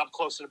I moved up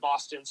closer to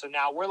Boston. So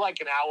now we're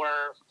like an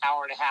hour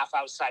and a half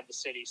outside the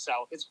city.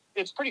 So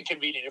it's pretty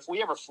convenient. If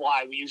we ever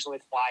fly, we usually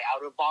fly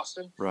out of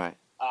Boston. Right.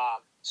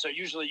 So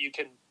usually you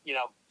can,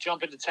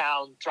 jump into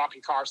town, drop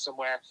your car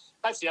somewhere.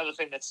 That's the other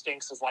thing that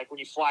stinks is like when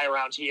you fly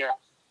around here,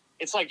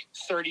 it's like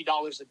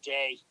 $30 a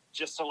day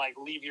just to like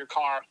leave your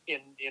car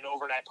in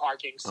overnight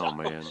parking. So oh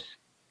man,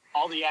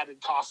 all the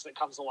added cost that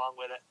comes along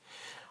with it.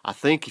 I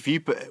think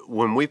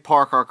when we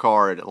park our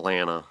car at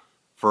Atlanta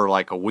for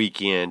like a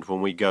weekend,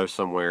 when we go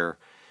somewhere,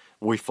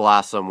 we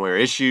fly somewhere,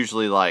 it's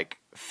usually like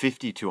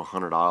 $50 to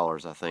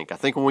 $100. I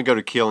think when we go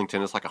to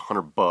Killington, it's like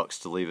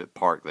 $100 to leave it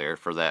parked there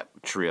for that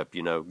trip.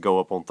 Go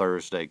up on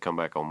Thursday, come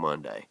back on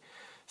Monday.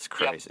 It's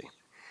crazy.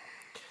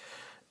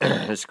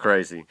 Yep. It's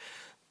crazy.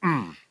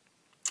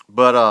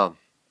 But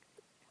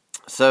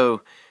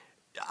so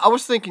I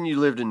was thinking you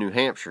lived in New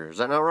Hampshire. Is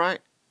that not right?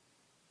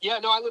 Yeah,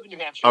 no, I live in New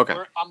Hampshire. Okay.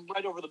 I'm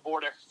right over the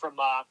border from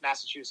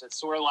Massachusetts.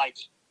 So we're like,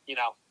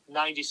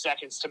 90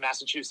 seconds to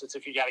Massachusetts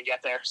if you got to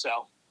get there.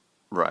 So.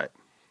 Right.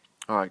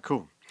 All right,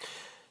 cool.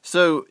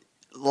 So,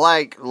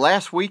 like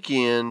last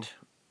weekend,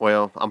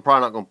 well, I'm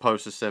probably not going to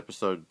post this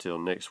episode until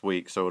next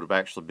week, so it would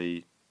actually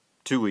be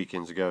 2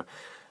 weekends ago.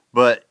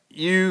 But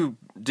you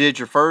did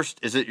your first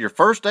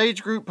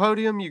age group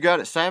podium you got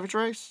at Savage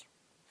Race?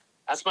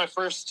 That's my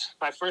first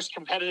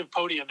competitive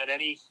podium at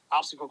any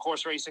obstacle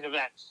course racing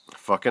event.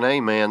 Fucking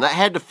A, man. That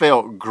had to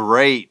felt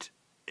great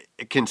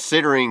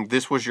considering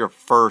this was your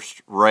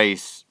first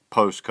race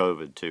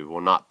post-COVID too.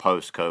 Well, not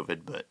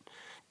post-COVID, but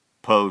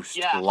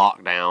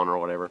post-lockdown or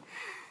whatever.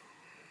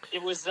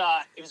 It was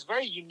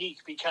very unique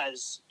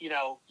because,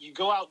 you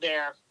go out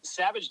there,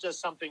 Savage does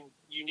something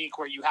unique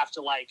where you have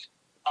to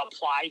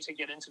apply to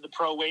get into the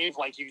pro wave.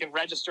 Like you can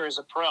register as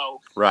a pro,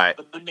 right?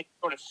 But then they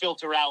sort of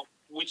filter out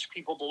which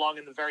people belong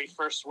in the very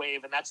first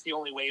wave, and that's the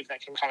only wave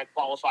that can kind of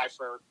qualify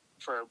for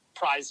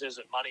prizes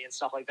and money and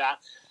stuff like that.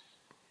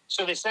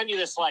 So they send you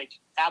this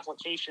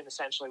application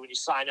essentially when you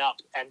sign up.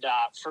 And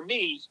for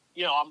me,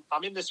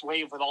 I'm in this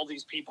wave with all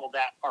these people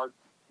that are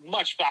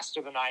much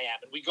faster than I am,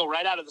 and we go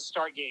right out of the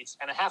start gates,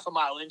 and a half a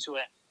mile into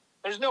it,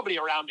 there's nobody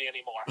around me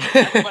anymore.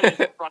 Everybody's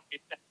in front of me,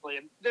 essentially,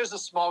 and there's a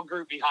small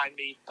group behind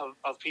me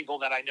of people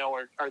that I know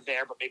are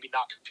there, but maybe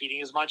not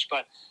competing as much.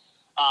 But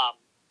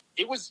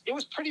it was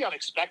pretty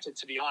unexpected,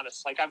 to be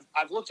honest.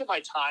 I've looked at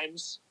my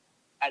times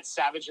at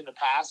Savage in the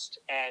past,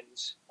 and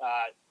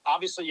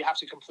obviously you have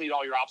to complete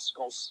all your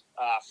obstacles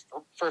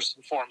first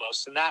and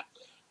foremost, and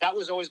that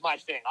was always my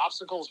thing.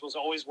 Obstacles was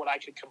always what I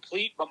could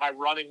complete, but my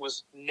running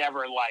was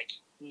never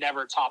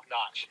top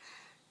notch.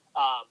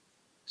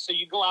 So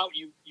you go out,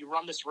 you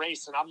run this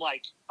race, and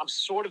I'm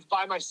sort of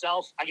by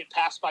myself. I get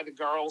passed by the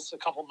girls a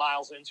couple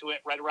miles into it,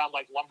 right around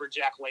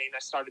Lumberjack Lane. I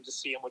started to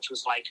see them, which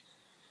was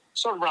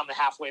sort of around the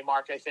halfway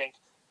mark, I think.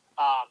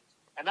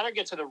 And then I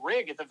get to the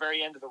rig at the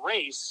very end of the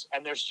race,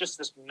 and there's just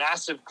this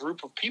massive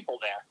group of people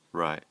there.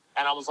 Right.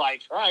 And I was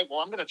like, all right, well,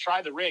 I'm going to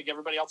try the rig.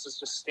 Everybody else is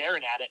just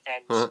staring at it.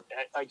 And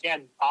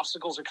again,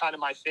 obstacles are kind of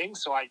my thing.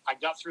 So I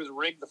got through the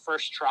rig the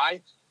first try,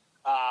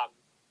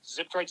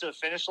 zipped right to the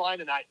finish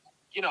line. And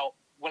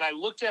when I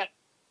looked at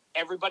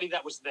everybody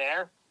that was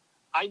there,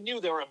 I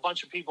knew there were a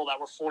bunch of people that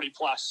were 40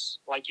 plus,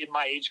 in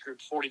my age group,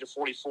 40 to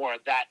 44,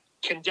 that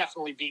can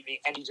definitely beat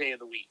me any day of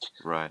the week.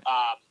 Right.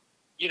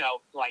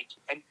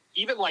 And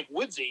even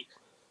Woodsy,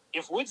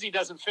 if Woodsy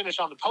doesn't finish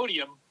on the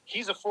podium,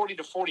 he's a 40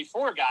 to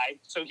 44 guy,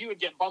 so he would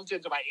get bumped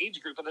into my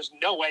age group, and there's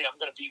no way I'm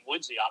going to beat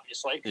Woodsy,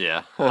 obviously.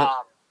 Yeah.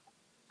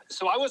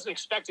 So I wasn't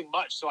expecting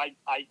much. So I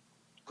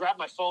grabbed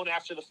my phone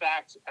after the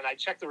fact, and I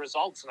checked the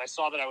results, and I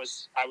saw that I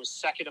was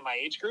second in my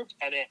age group,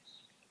 and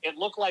it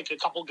looked like a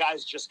couple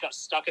guys just got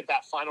stuck at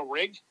that final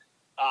rig.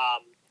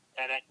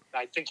 And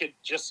I think it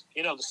just,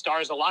 the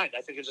stars aligned.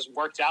 I think it just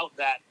worked out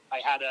that I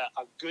had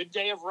a good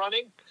day of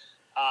running.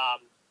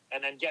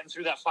 And then getting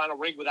through that final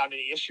rig without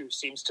any issue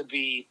seems to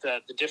be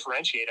the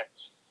differentiator.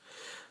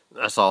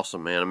 That's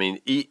awesome, man. I mean,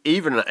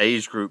 even an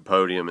age group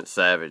podium at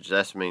Savage,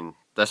 that's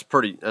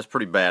pretty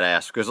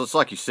badass, because it's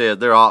like you said,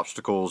 their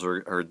obstacles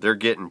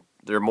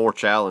they're more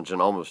challenging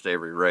almost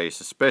every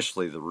race,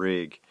 especially the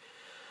rig.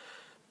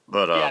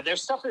 But yeah, their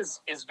stuff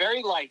is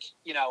very like,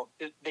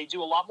 they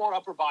do a lot more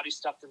upper body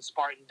stuff than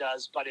Spartan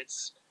does, but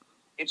it's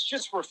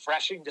just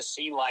refreshing to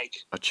see like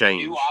a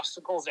change, new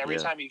obstacles every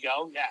time you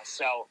go. Yeah,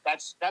 so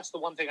that's the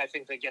one thing I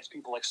think that gets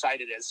people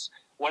excited is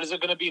what is it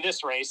going to be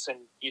this race, and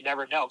you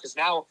never know because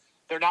now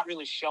they're not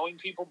really showing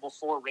people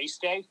before race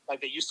day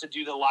like they used to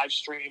do the live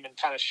stream and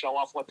kind of show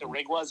off what the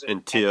rig was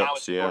and tips. And now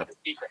it's more of a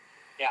secret.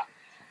 Yeah.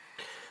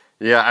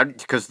 Yeah,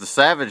 because the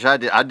Savage,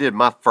 I did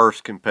my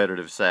first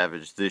competitive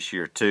Savage this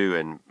year too,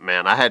 and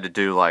man, I had to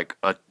do like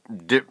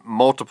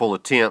multiple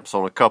attempts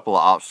on a couple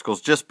of obstacles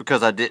just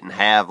because I didn't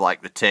have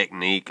like the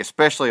technique,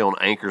 especially on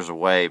Anchors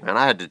Away.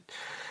 Man,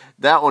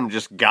 that one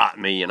just got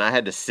me, and I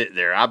had to sit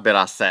there. I bet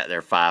I sat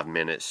there 5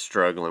 minutes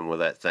struggling with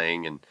that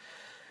thing,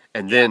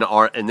 and then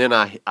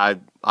I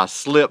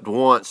slipped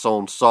once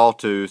on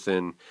Sawtooth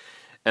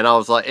and I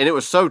was like, and it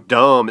was so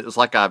dumb. It was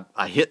like I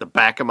hit the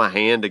back of my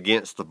hand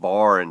against the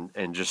bar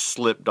and just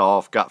slipped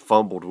off, got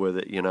fumbled with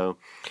it,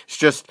 It's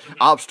just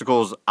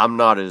obstacles I'm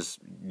not as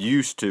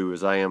used to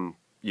as I am,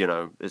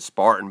 at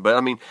Spartan. But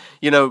I mean,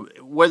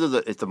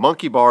 if the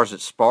monkey bars at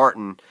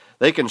Spartan,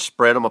 they can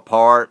spread them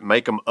apart,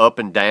 make them up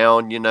and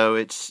down,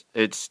 it's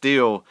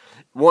still,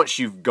 once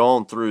you've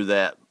gone through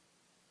that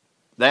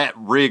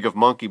rig of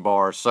monkey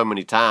bars so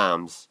many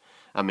times,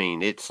 I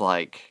mean, it's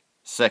like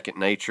second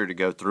nature to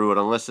go through it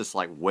unless it's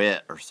like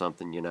wet or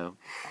something,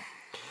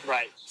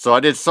 Right. So I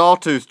did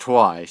Sawtooth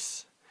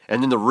twice,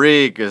 and then the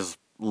rig is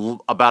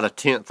about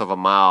 1/10 of a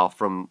mile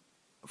from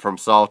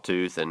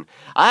Sawtooth, and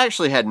I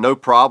actually had no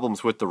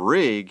problems with the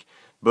rig,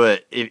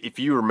 but if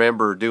you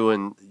remember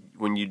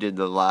when you did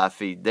the live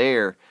feed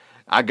there,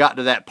 I got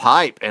to that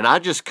pipe and I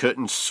just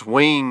couldn't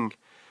swing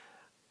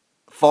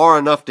far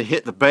enough to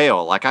hit the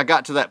bell. Like I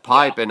got to that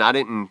pipe and I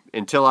didn't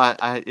until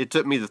it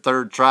took me the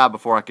third try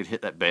before I could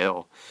hit that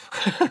bell.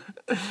 And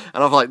I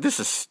was like, this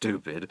is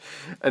stupid.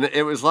 And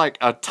it was like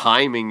a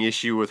timing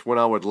issue with when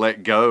I would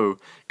let go.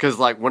 Cause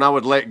like when I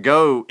would let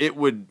go,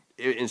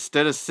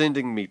 instead of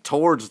sending me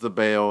towards the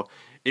bell,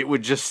 it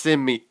would just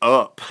send me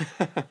up.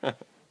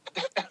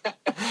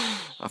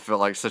 I felt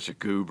like such a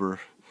goober.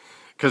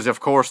 Cause of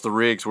course the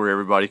rig's where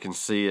everybody can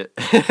see it.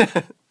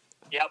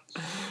 Yep.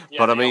 Yeah,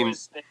 but I mean,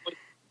 they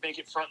make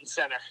it front and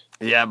center.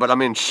 Yeah, but I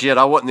mean, shit,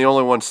 I wasn't the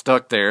only one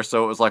stuck there,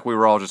 so it was like we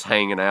were all just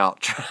hanging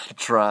out,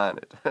 trying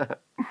it.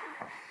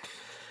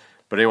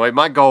 But anyway,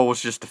 my goal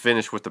was just to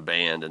finish with the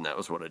band, and that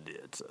was what I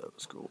did, so it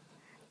was cool.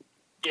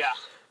 Yeah.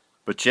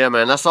 But yeah,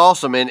 man, that's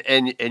awesome,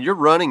 and your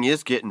running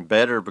is getting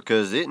better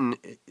because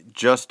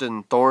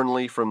Justin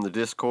Thornley from the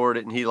Discord,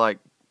 isn't he like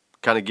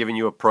kind of giving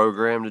you a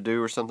program to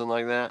do or something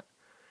like that?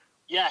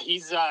 Yeah,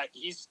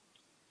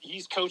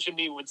 he's coaching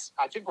me with,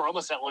 I think we're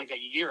almost at like a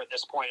year at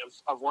this point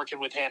of working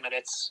with him. And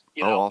it's,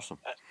 awesome.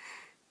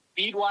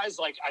 Speed wise,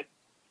 like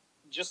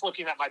just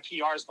looking at my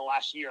PRs the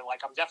last year,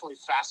 like I'm definitely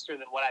faster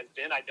than what I've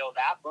been. I know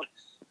that, but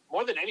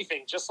more than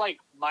anything, just like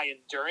my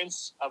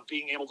endurance of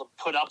being able to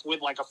put up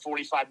with like a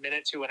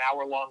 45-minute to an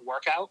hour-long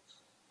workout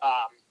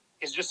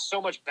is just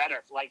so much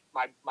better. Like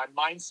my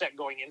mindset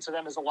going into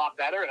them is a lot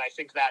better. And I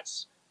think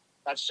that's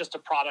just a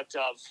product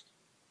of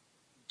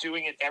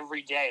doing it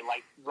every day,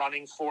 like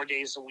running 4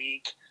 days a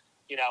week,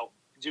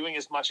 doing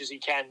as much as you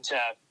can to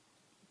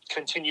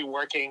continue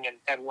working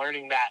and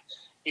learning that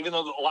even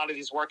though a lot of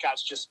these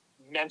workouts just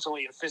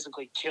mentally and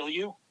physically kill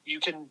you, you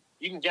can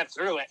get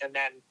through it and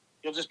then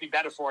you'll just be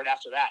better for it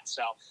after that.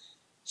 So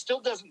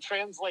still doesn't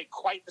translate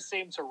quite the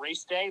same to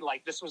race day.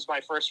 Like this was my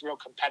first real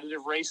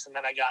competitive race. And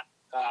then I got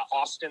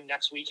Austin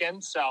next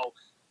weekend. So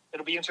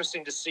it'll be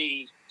interesting to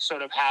see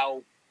sort of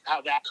how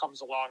that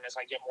comes along as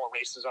I get more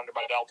races under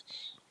my belt.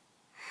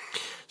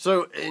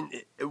 So,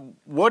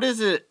 what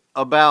is it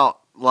about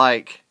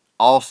like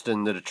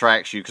Austin that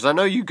attracts you? Because I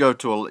know you go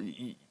to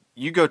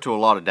a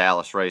lot of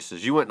Dallas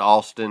races. You went to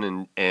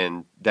Austin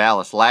and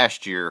Dallas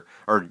last year,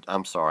 or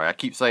I'm sorry, I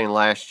keep saying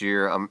last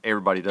year.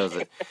 Everybody does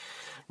it,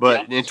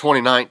 but in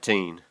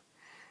 2019.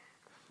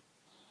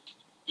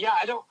 Yeah,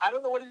 I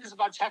don't know what it is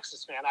about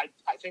Texas, man.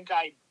 I think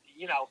I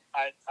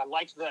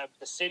like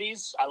the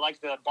cities. I like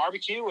the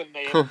barbecue, and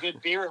they have a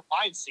good beer and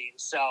wine scene.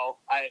 So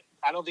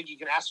I don't think you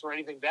can ask for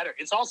anything better.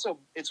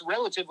 It's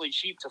relatively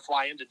cheap to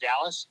fly into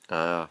Dallas.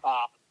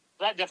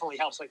 That definitely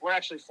helps. Like we're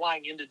actually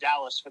flying into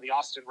Dallas for the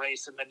Austin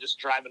race, and then just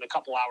driving a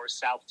couple hours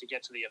south to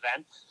get to the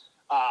event.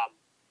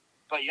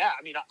 But yeah,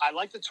 I mean, I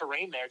like the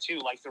terrain there too.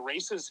 Like the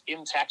races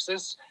in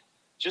Texas,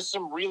 just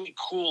some really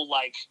cool,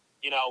 like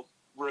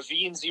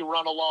ravines you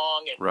run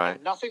along,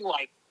 and nothing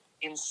like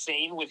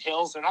insane with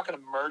hills. They're not going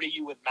to murder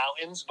you with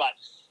mountains, but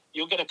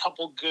you'll get a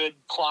couple good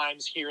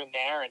climbs here and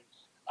there. And,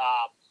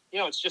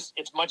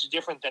 it's much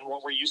different than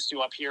what we're used to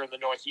up here in the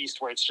Northeast,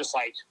 where it's just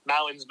like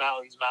mountains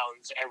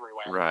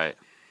everywhere. Right.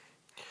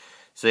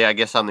 See, I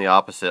guess I'm the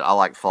opposite. I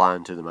like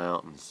flying to the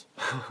mountains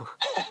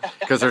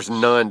because there's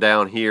none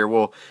down here.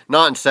 Well,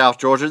 not in South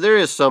Georgia. There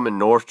is some in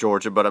North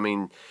Georgia, but I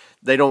mean,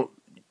 they don't,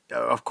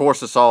 of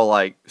course, it's all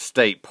like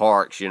state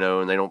parks,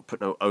 and they don't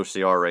put no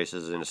OCR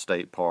races in a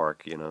state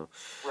park,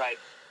 Right.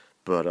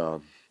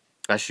 But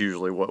That's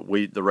usually what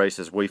the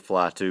races we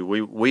fly to.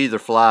 We either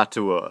fly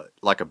to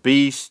a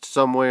Beast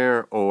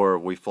somewhere, or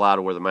we fly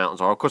to where the mountains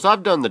are. Of course,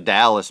 I've done the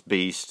Dallas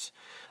Beast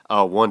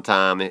one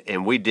time,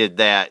 and we did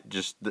that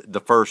just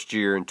the first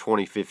year in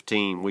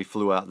 2015. We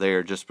flew out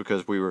there just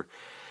because we were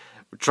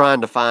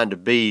trying to find a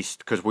beast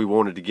because we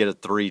wanted to get a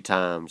 3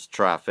 times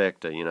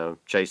trifecta,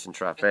 chasing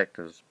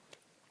trifectas.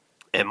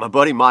 And my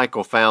buddy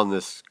Michael found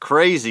this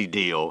crazy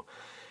deal,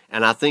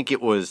 and I think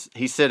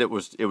he said it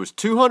was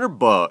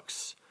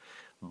 $200.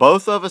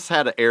 Both of us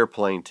had an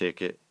airplane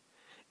ticket,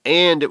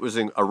 and it was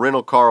a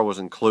rental car was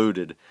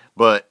included.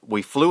 But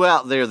we flew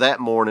out there that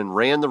morning,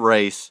 ran the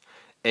race,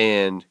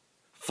 and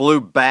flew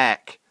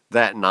back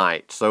that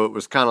night. So it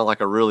was kind of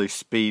like a really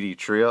speedy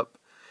trip.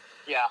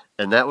 Yeah.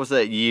 And that was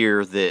that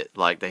year that,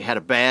 like, they had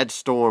a bad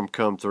storm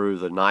come through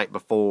the night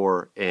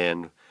before,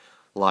 and,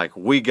 like,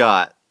 we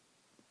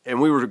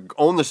were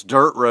on this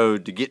dirt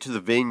road to get to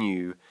the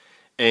venue,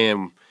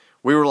 and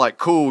we were like,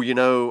 cool,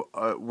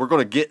 we're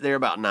going to get there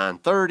about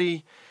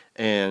 9:30,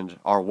 and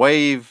our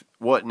wave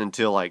wasn't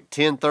until like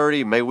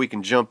 10:30. Maybe we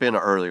can jump in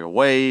an earlier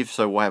wave,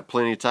 so we'll have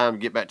plenty of time to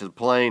get back to the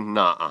plane.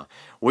 Nuh-uh.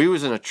 We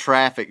was in a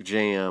traffic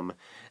jam,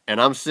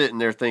 and I'm sitting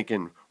there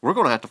thinking, we're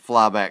going to have to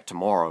fly back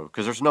tomorrow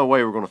because there's no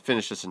way we're going to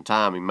finish this in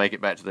time and make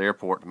it back to the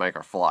airport to make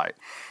our flight.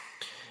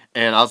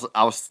 And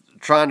I was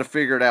trying to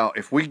figure it out.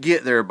 If we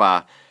get there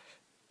by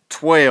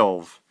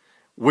 12,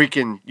 we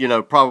can,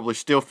 probably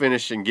still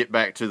finish and get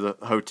back to the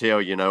hotel,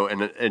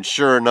 and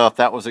sure enough,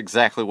 that was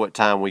exactly what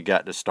time we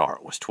got to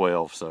start, was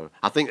 12. So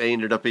I think they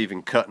ended up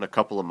even cutting a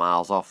couple of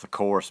miles off the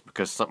course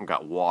because something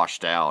got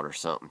washed out or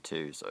something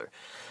too. So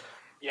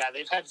yeah,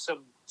 they've had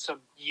some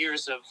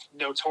years of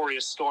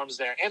notorious storms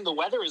there. And the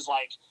weather is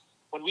like,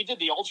 when we did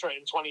the Ultra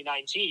in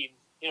 2019,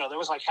 there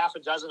was like half a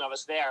dozen of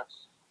us there.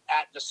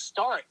 At the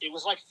start, it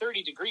was like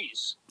 30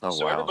 degrees. Oh,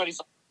 so wow. Everybody's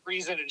like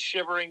freezing and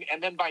shivering.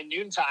 And then by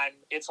noontime,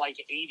 it's like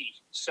 80.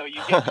 So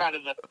you get kind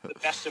of the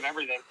best of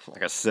everything.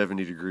 Like a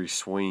 70-degree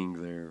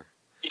swing there.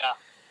 Yeah.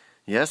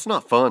 Yeah, it's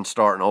not fun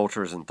starting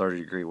Ultras in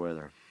 30-degree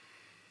weather.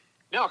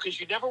 No, because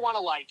you never want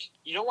to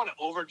you don't want to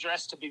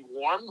overdress to be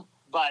warm,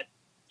 but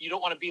you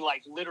don't want to be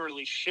like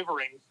literally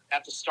shivering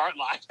at the start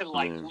line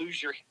and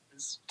lose your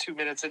hands 2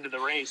 minutes into the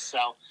race.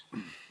 So,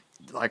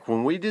 like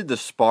when we did the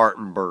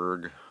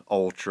Spartanburg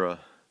Ultra,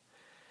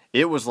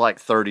 it was like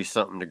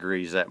 30-something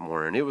degrees that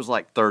morning. It was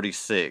like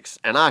 36,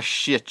 and I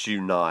shit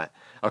you not.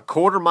 A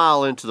quarter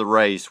mile into the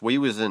race, we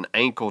was in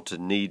ankle to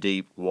knee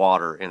deep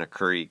water in a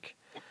creek,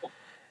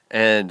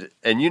 and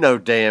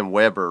Dan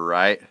Weber,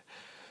 right?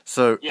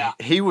 So yeah.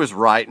 He was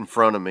right in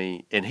front of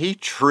me, and he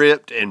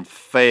tripped and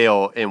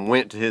fell and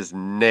went to his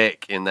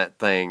neck in that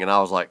thing. And I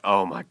was like,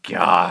 oh, my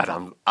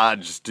God, I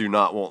just do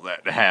not want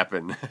that to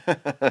happen.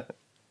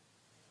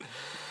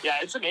 Yeah,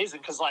 it's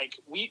amazing because,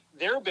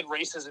 there have been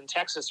races in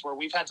Texas where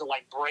we've had to,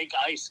 break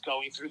ice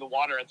going through the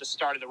water at the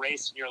start of the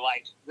race. And you're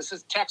like, this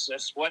is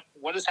Texas.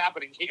 What is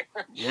happening here?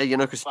 Yeah,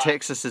 because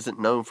Texas isn't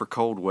known for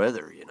cold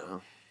weather,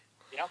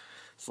 Yeah.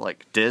 It's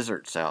like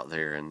deserts out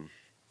there and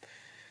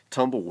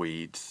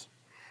tumbleweeds.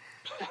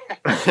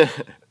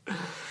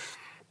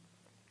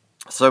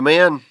 So,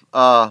 man,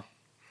 I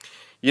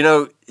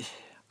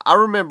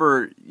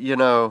remember,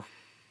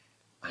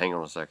 hang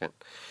on a second.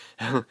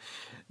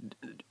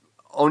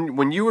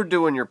 When you were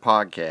doing your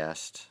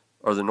podcast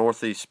or the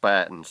Northeast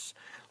Spatons,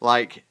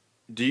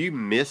 do you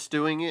miss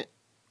doing it,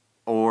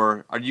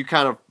 or are you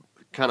kind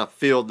of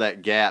filled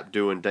that gap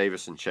doing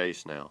Davis and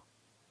Chase now?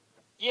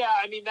 Yeah,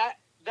 I mean that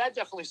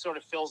definitely sort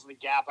of fills the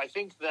gap. I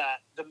think that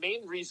the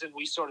main reason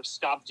we sort of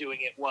stopped doing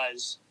it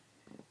was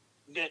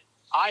that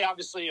I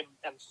obviously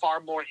am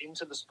far more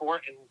into the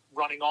sport and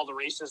running all the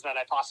races that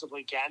I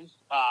possibly can.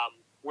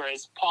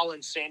 Whereas Paul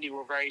and Sandy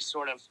were very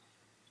sort of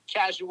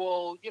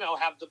casual,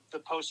 have the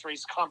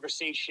post-race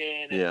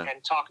conversation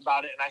and talk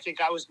about it. And I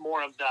think I was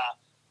more of the,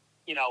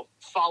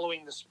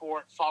 following the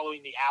sport,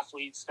 following the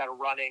athletes that are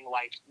running,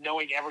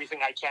 knowing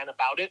everything I can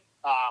about it.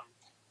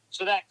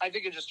 So that I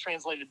think it just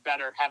translated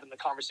better having the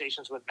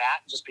conversations with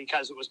Matt, just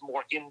because it was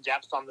more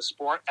in-depth on the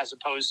sport as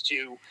opposed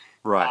to,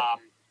 right.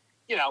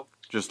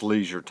 Just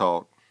leisure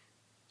talk.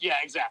 Yeah,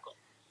 exactly.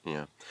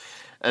 Yeah.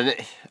 And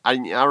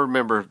I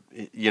remember,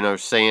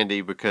 Sandy,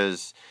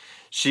 because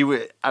she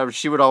would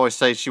always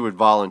say she would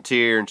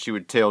volunteer and she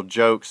would tell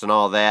jokes and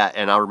all that.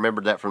 And I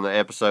remembered that from the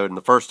episode. And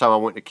the first time I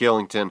went to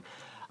Killington,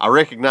 I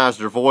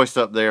recognized her voice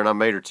up there and I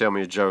made her tell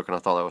me a joke. And I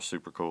thought that was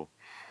super cool.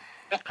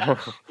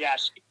 Yeah,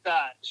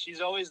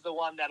 she's always the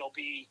one that'll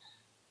be.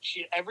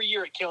 Every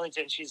year at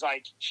Killington, she's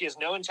like, she has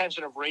no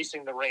intention of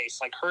racing the race.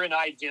 Like, her and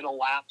I did a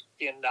lap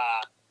in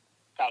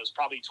that was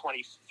probably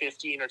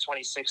 2015 or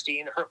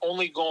 2016. Her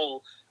only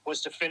goal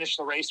was to finish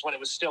the race when it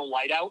was still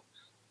light out.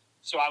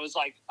 So I was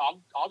like,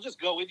 I'll just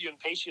go with you and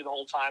pace you the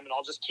whole time, and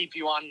I'll just keep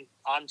you on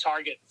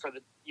target for the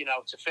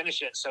to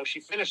finish it. So she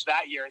finished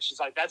that year, and she's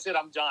like, that's it,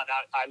 I'm done.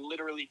 I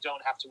literally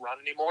don't have to run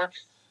anymore.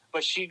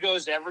 But she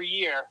goes every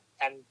year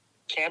and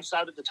camps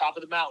out at the top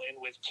of the mountain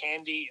with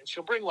candy, and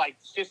she'll bring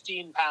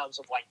 15 pounds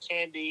of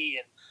candy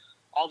and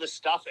all this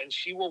stuff, and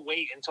she will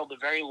wait until the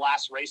very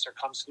last racer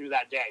comes through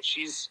that day.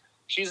 She's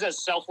she's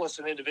as selfless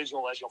an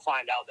individual as you'll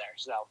find out there.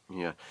 So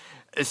yeah,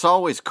 it's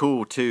always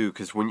cool too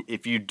because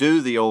if you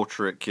do the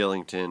ultra at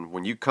Killington,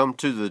 when you come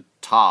to the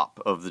top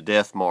of the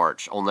Death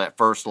March on that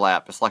first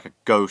lap, it's like a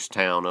ghost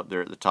town up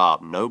there at the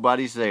top.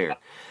 Nobody's there,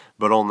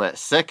 but on that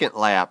second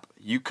lap,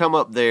 you come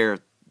up there.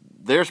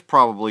 There's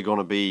probably going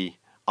to be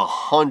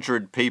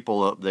 100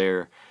 people up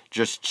there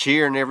just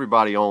cheering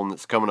everybody on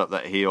that's coming up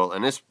that hill,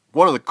 and it's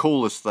one of the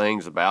coolest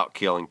things about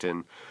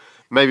Killington.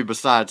 Maybe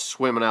besides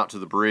swimming out to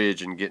the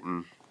bridge and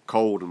getting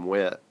cold and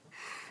wet.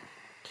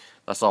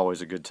 That's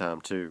always a good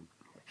time, too.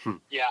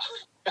 Yeah.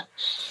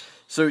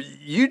 So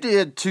you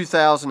did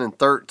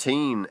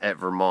 2013 at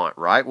Vermont,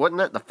 right? Wasn't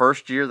that the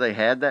first year they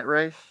had that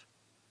race?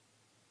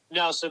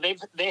 No, so they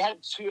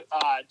had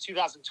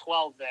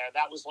 2012 there.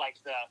 That was like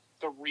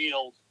the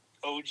real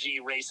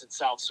OG race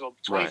itself. So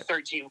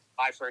 2013, right.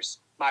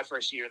 my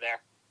first year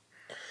there.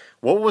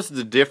 What was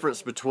the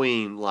difference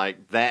between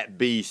like that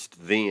beast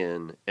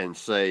then and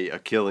say a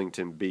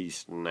Killington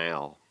beast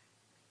now?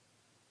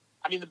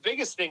 I mean, the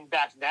biggest thing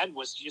back then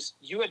was just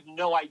you had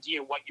no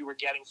idea what you were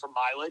getting for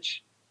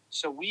mileage.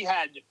 So we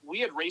had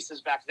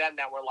races back then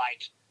that were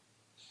like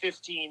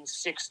 15,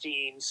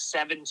 16,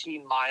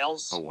 17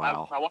 miles. Oh,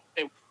 wow. I want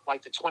to say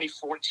like the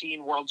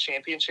 2014 World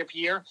Championship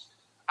year.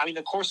 I mean,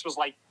 the course was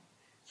like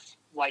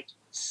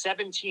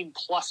 17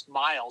 plus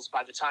miles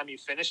by the time you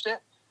finished it.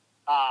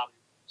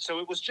 So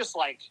it was just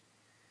like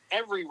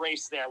every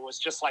race there was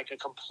just like a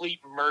complete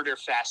murder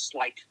fest,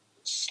 like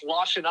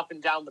sloshing up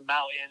and down the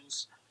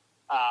mountains.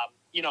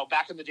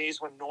 Back in the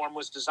days when Norm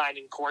was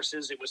designing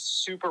courses, it was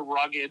super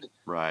rugged,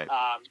 right?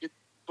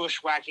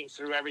 Bushwhacking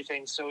through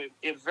everything. So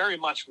it very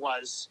much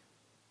was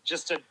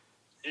just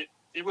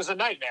it was a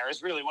nightmare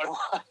is really what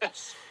it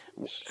was.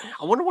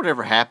 I wonder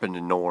whatever happened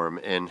to Norm.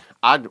 And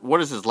what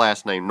is his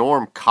last name?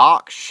 Norm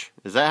Cox?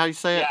 Is that how you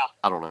say it? Yeah.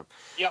 I don't know.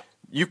 Yep.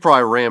 You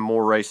probably ran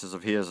more races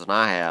of his than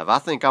I have. I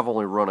think I've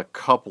only run a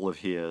couple of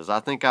his. I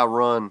think I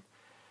run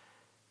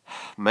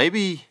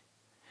maybe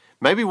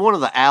one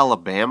of the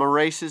Alabama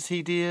races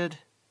he did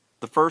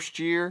the first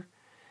year,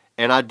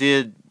 and I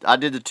did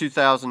the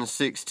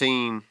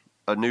 2016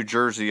 New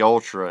Jersey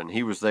Ultra, and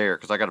he was there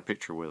because I got a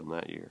picture with him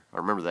that year. I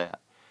remember that.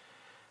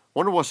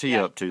 Wonder what's he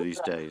up to these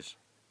days.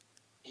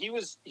 He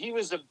was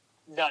a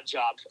nut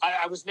job.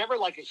 I was never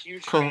like a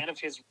huge fan of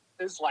his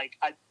races. Like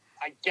I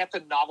get the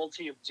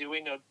novelty of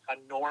doing a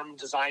Norm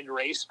designed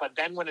race, but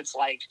then when it's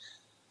like,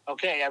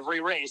 okay,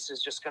 every race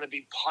is just going to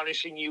be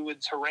punishing you with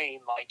terrain,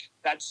 like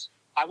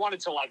I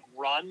wanted to like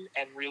run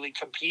and really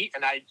compete.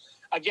 And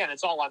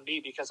it's all on me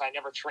because I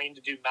never trained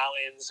to do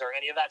mountains or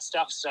any of that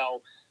stuff.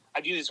 So I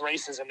do these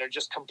races and they're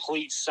just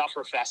complete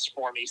sufferfest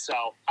for me. So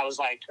I was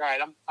like, all right,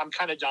 I'm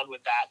kind of done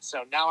with that.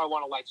 So now I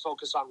want to like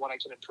focus on what I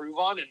can improve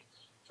on. And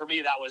for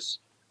me, that was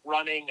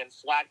running and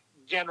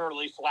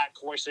generally flat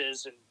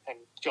courses and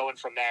going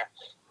from there.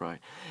 Right.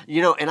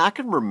 And I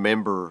can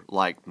remember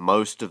like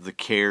most of the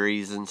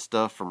carries and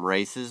stuff from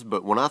races,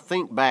 but when I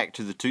think back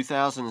to the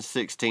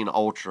 2016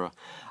 Ultra,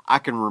 I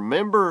can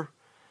remember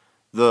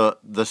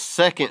the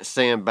second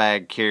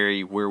sandbag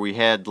carry where we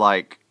had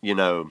like,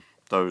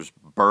 those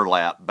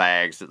burlap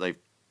bags that they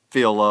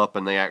fill up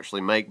and they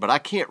actually make, but I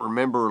can't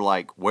remember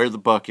like where the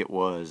bucket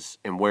was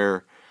and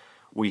where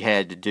we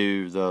had to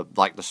do the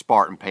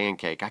Spartan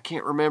pancake. I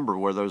can't remember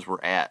where those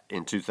were at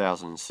in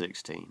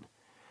 2016.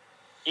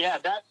 Yeah,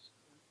 I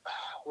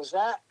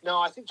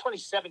think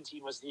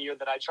 2017 was the year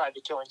that I tried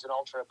the Killington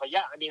Ultra. But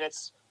yeah, I mean,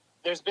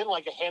 there's been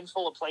like a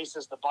handful of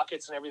places the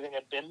buckets and everything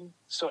have been.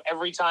 So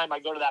every time I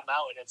go to that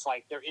mountain, it's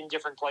like they're in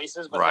different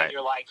places, but right. Then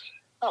you're like,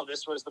 oh,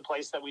 this was the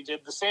place that we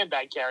did the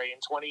sandbag carry in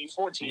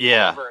 2014.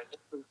 Yeah.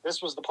 And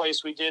this was the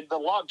place we did the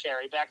log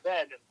carry back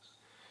then. And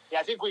yeah,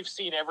 I think we've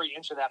seen every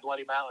inch of that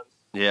bloody mountain.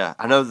 Yeah,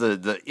 I know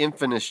the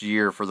infamous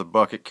year for the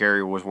bucket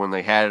carry was when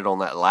they had it on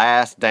that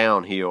last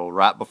downhill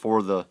right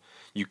before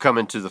you come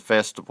into the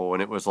festival,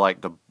 and it was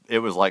like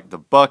the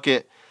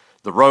bucket,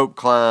 the rope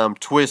climb,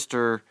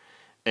 twister,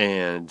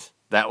 and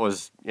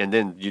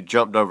then you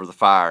jumped over the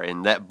fire.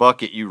 And that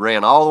bucket, you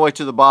ran all the way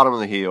to the bottom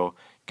of the hill,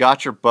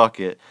 got your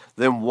bucket,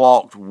 then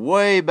walked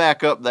way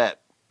back up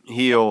that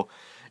hill,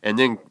 and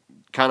then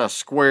kind of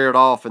squared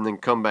off and then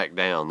come back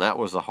down. That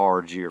was a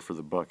hard year for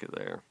the bucket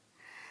there.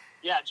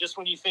 Yeah, just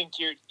when you think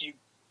you're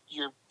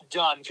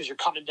done because you're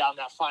coming down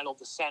that final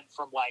descent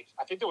from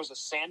I think there was a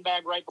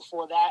sandbag right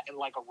before that and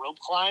like a rope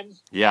climb.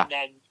 Yeah. And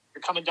then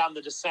you're coming down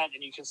the descent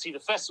and you can see the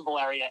festival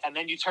area and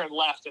then you turn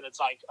left and it's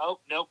like, oh,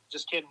 nope,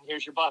 just kidding.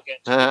 Here's your bucket.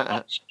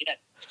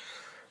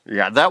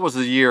 Yeah, that was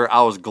the year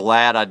I was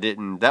glad I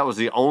didn't. That was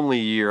the only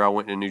year I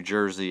went to New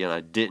Jersey and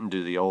I didn't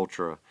do the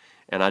Ultra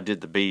and I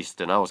did the Beast,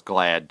 and I was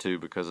glad too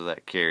because of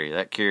that carry.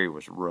 That carry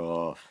was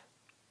rough.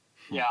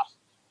 Yeah.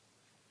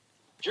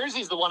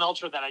 Jersey's the one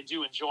Ultra that I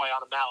do enjoy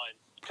on a mountain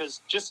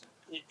because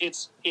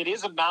it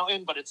is a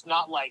mountain, but it's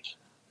not like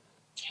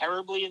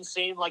terribly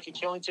insane like a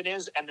Killington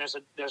is, and there's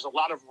a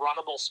lot of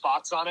runnable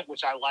spots on it,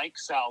 which I like.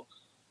 So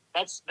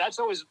that's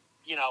always,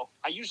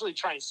 I usually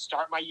try and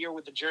start my year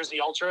with the Jersey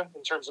Ultra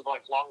in terms of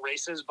like long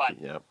races, but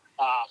yep.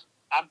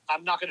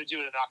 I'm not going to do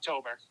it in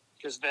October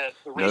because the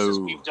races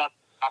we've done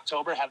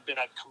October have been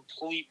a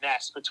complete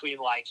mess between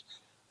like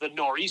the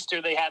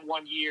nor'easter they had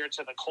one year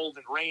to the cold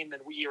and rain the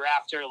year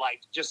after.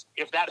 Like, just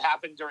if that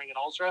happened during an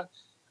ultra,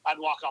 I'd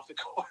walk off the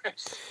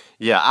course.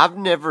 Yeah, I've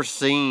never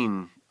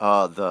seen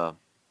the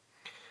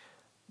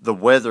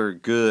weather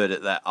good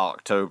at that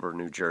October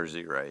New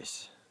Jersey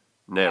race.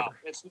 Never.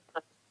 No,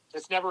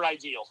 it's never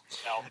ideal.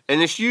 No.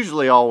 And it's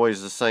usually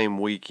always the same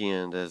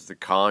weekend as the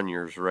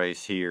Conyers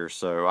race here,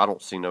 so I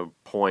don't see no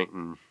point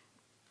in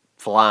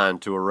flying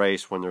to a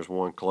race when there's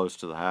one close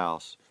to the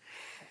house.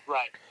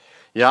 Right.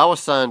 Yeah, I was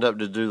signed up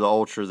to do the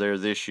Ultra there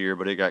this year,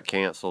 but it got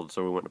canceled,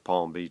 so we went to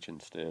Palm Beach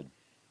instead.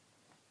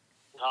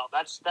 Oh,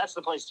 that's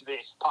the place to be,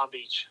 Palm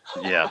Beach.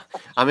 Yeah.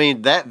 I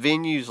mean, that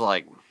venue's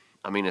like,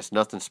 I mean, it's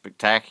nothing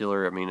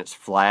spectacular. I mean, it's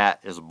flat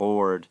as a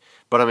board.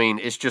 But, I mean,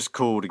 it's just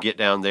cool to get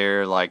down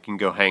there. Like, you can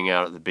go hang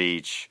out at the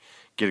beach,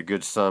 get a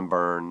good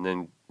sunburn, and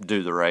then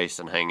do the race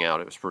and hang out.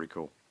 It was pretty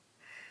cool.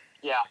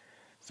 Yeah.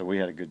 So we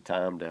had a good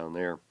time down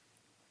there.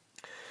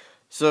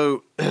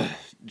 So,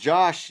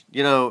 Josh,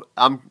 you know,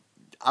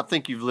 I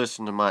think you've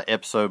listened to my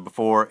episode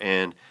before,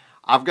 and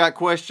I've got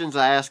questions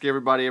I ask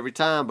everybody every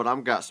time, but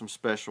I've got some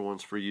special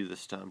ones for you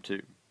this time,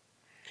 too.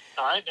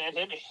 All right, man,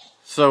 hit me.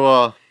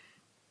 So,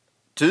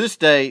 to this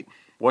date,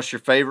 what's your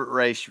favorite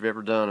race you've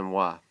ever done and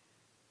why?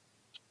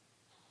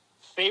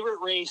 Favorite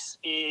race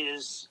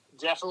is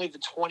definitely the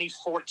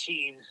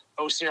 2014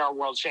 OCR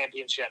World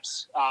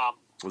Championships.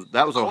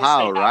 That was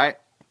Ohio, right?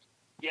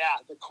 Yeah,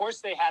 the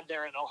course they had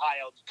there in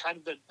Ohio, kind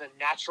of the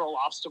natural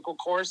obstacle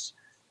course.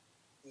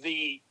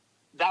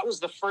 That was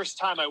the first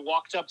time I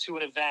walked up to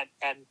an event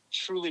and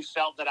truly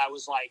felt that I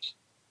was like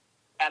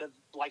at a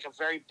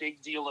very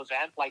big deal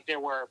event. Like, there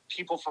were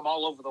people from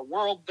all over the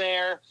world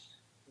there.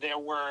 There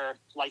were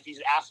like these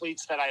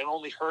athletes that I had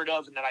only heard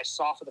of and that I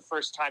saw for the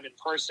first time in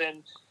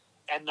person.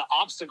 And the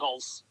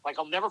obstacles, like,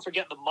 I'll never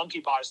forget the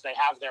monkey bars they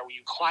have there where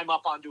you climb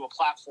up onto a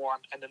platform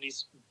and then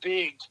these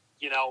big,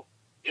 you know,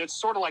 it's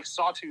sort of like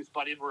Sawtooth,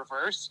 but in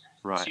reverse.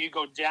 Right. So you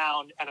go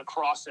down and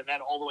across and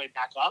then all the way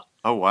back up.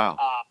 Oh, wow.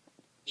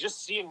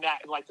 Just seeing that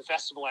in like the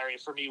festival area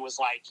for me was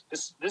like,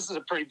 this is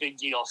a pretty big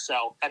deal.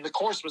 So, and the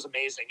course was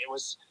amazing. It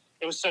was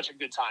such a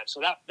good time. So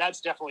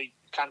that's definitely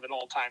kind of an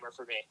old timer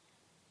for me.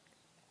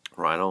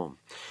 Right on.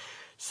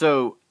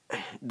 So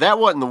that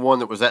wasn't the one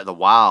that was at the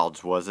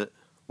Wilds, was it?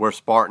 Where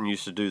Spartan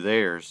used to do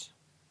theirs.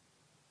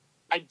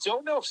 I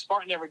don't know if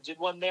Spartan ever did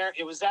one there.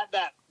 It was at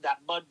that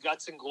Mud,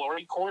 Guts, and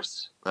Glory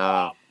course.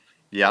 Yeah,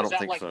 I don't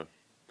think so.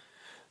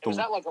 It was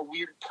at like a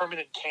weird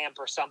permanent camp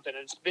or something.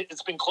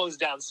 It's been closed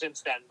down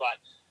since then, but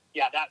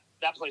yeah,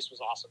 that place was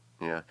awesome.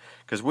 Yeah,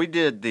 because we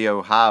did the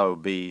Ohio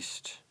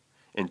Beast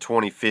in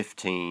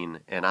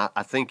 2015, and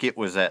I think it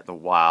was at the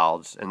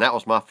Wilds, and that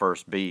was my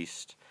first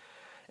Beast.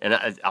 And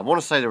I want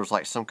to say there was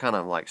like some kind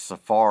of like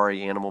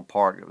safari animal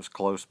park that was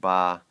close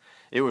by.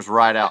 It was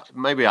right out,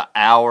 maybe an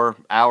hour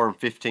and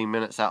 15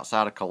 minutes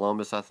outside of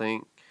Columbus, I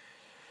think.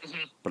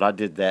 Mm-hmm. But I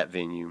did that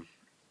venue.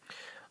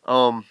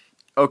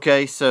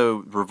 Okay,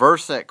 so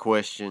reverse that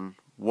question.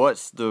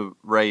 What's the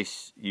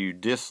race you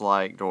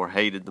disliked or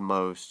hated the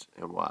most,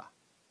 and why?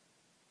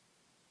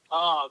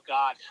 Oh,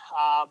 God.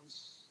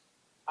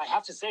 I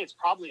have to say it's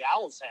probably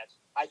Owl's Head.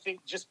 I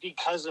think just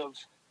because of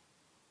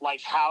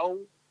like how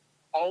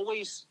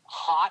always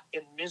hot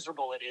and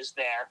miserable it is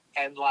there,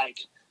 and like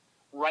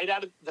right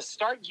out of the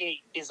start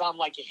gate is on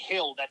like a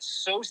hill that's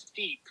so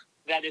steep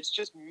that it's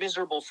just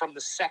miserable from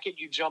the second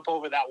you jump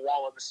over that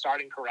wall in the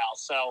starting corral.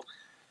 So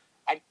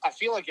I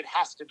feel like it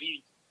has to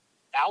be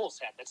Owl's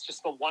Head. That's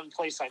just the one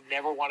place I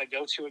never want to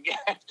go to again.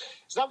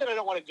 It's not that I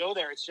don't want to go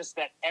there. It's just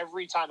that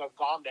every time I've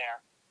gone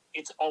there,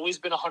 it's always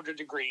been 100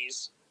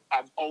 degrees.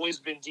 I've always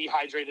been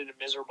dehydrated and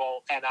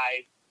miserable. And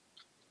I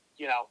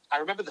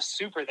remember the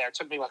super there. It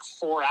took me like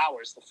 4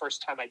 hours the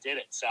first time I did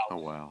it. So, oh,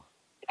 wow.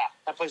 Yeah,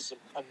 that place is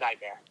a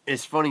nightmare.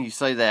 It's funny you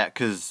say that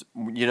because,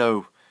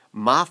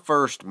 my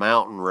first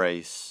mountain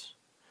race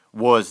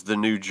was the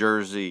New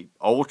Jersey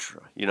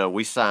Ultra.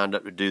 We signed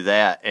up to do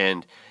that.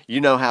 And you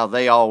know how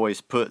they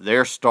always put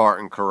their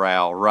starting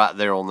corral right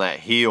there on that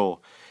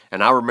hill.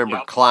 And I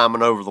remember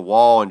climbing over the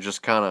wall and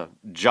just kind of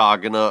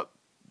jogging up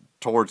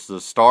towards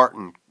the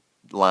starting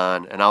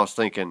line. And I was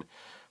thinking,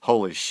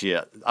 holy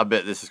shit, I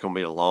bet this is going to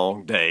be a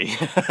long day.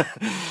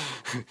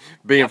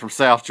 Being from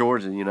South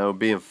Georgia,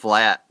 being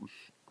flat.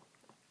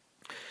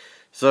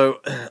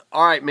 So,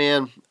 all right,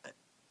 man.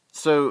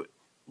 So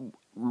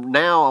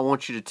now I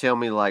want you to tell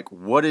me, like,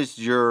 what is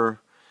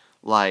your,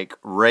 like,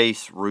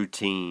 race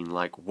routine?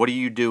 Like, what are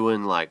you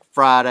doing, like,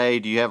 Friday?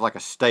 Do you have, like,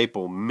 a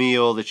staple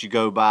meal that you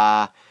go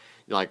by?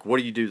 Like, what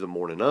do you do the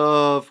morning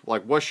of?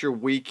 Like, what's your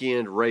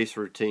weekend race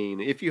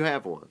routine, if you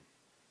have one?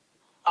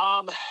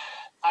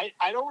 I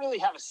don't really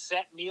have a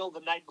set meal the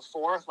night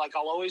before. Like,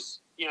 I'll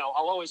always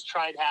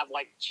try and have,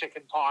 like,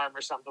 chicken parm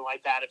or something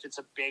like that if it's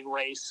a big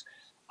race.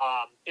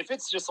 If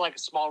it's just like a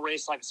small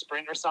race, like a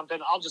sprint or something,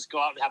 I'll just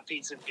go out and have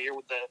pizza and beer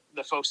with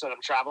the folks that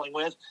I'm traveling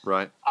with.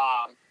 Right.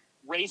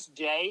 Race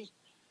day,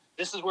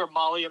 this is where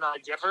Molly and I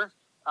differ.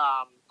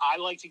 I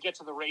like to get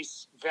to the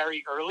race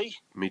very early.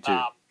 Me too.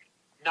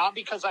 not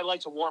because I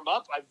like to warm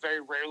up. I very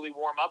rarely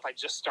warm up. I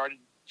just started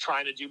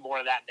trying to do more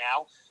of that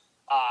now.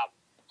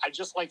 I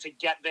just like to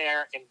get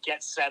there and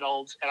get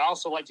settled. And I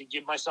also like to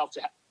give myself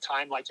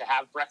time, like to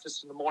have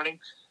breakfast in the morning.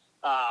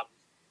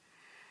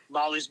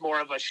 Molly's more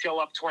of a show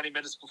up 20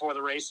 minutes before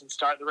the race and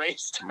start the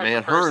race.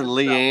 Man, her and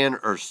Leanne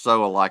are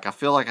so alike. I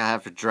feel like I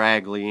have to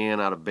drag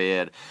Leanne out of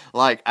bed.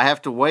 Like, I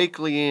have to wake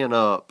Leanne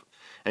up,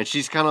 and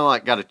she's kind of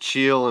like got to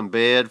chill in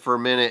bed for a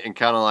minute and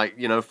kind of like,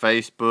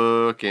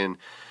 Facebook and,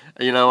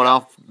 and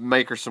I'll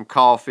make her some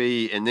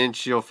coffee, and then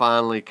she'll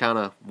finally kind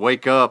of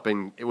wake up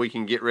and we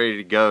can get ready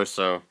to go.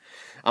 So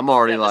I'm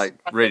already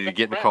ready to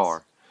get in the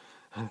car.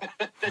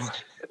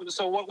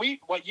 So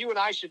what you and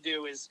I should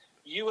do is,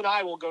 you and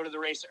I will go to the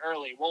race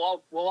early. We'll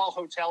all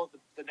hotel at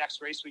the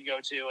next race we go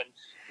to, and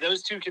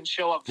those two can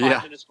show up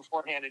 5 minutes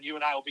beforehand, and you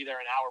and I will be there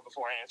an hour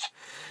beforehand.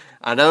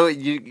 I know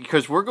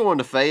because we're going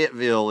to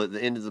Fayetteville at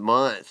the end of the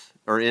month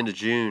or end of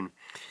June,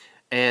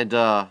 and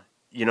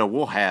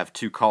we'll have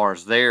 2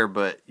 cars there.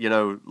 But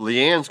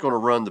Leanne's going to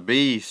run the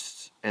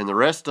Beast, and the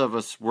rest of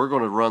us we're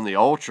going to run the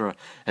Ultra.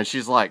 And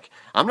she's like,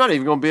 I'm not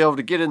even going to be able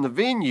to get in the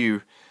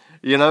venue.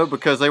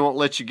 Because they won't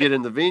let you get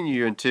in the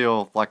venue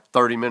until like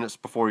 30 minutes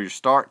before your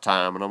start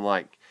time. And I'm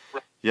like,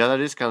 yeah, that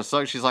is kind of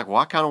sucks. She's like, well,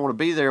 I kind of want to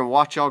be there and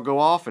watch y'all go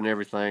off and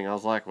everything. I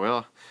was like,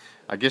 well,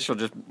 I guess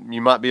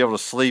you might be able to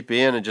sleep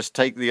in and just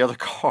take the other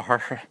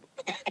car.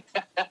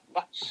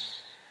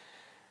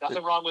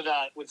 Nothing wrong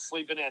with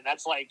sleeping in.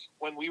 That's like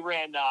when we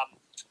ran,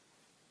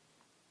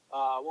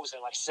 what was it,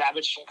 like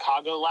Savage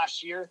Chicago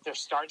last year? Their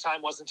start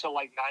time wasn't until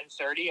like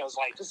 9:30. I was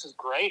like, this is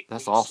great.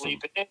 That's awesome.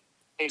 Sleep in,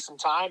 take some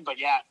time. But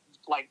yeah,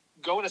 like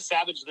going to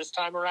Savage this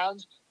time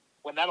around,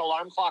 when that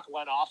alarm clock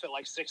went off at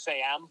like 6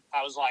 a.m.,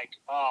 I was like,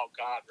 oh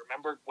God,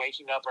 remember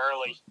waking up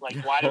early? Like,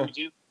 why did we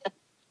do that?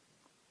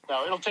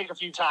 So it'll take a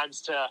few times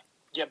to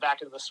get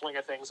back into the swing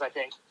of things, I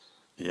think.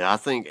 Yeah, I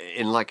think,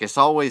 and like it's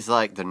always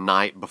like the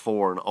night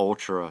before an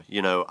Ultra,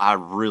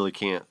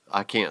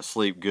 I can't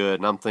sleep good.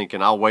 And I'm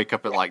thinking I'll wake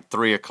up at like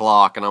 3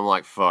 o'clock and I'm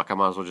like, fuck, I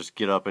might as well just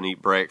get up and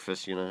eat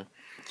breakfast,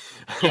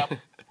 Yep.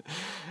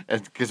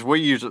 Because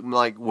we usually,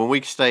 like, when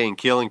we stay in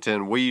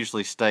Killington, we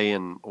usually stay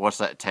in, what's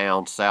that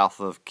town south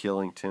of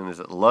Killington? Is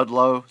it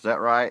Ludlow? Is that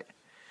right?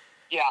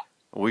 Yeah.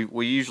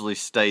 We usually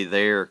stay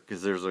there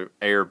because there's an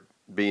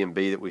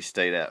Airbnb that we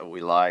stayed at that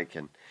we like.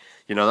 And,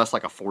 that's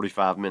like a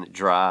 45-minute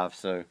drive.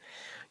 So,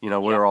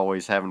 we're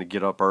always having to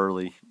get up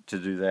early to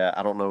do that.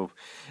 I don't know.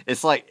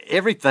 It's like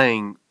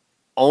everything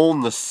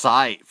on the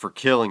site for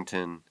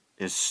Killington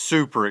is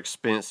super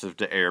expensive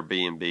to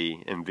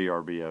Airbnb and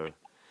VRBO.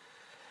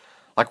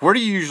 Like, where do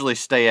you usually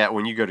stay at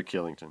when you go to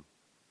Killington?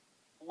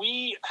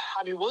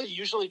 We'll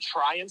usually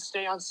try and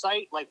stay on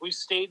site. Like, we've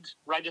stayed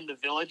right in the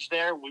village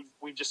there.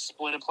 We've just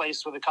split a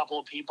place with a couple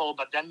of people,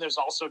 but then there's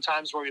also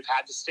times where we've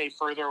had to stay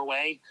further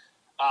away.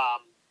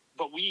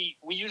 But we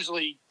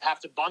usually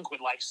have to bunk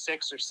with like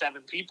 6 or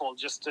 7 people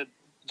just to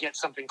get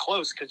something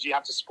close because you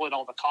have to split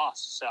all the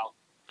costs. So,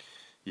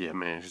 yeah,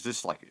 man, it's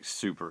just like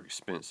super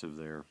expensive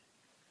there.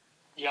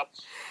 Yep.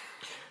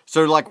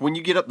 So, like, when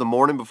you get up the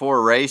morning before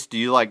a race, do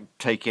you, like,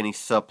 take any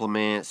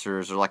supplements, or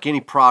is there, like, any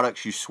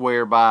products you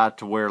swear by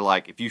to where,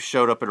 like, if you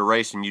showed up at a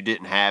race and you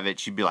didn't have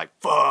it, you'd be like,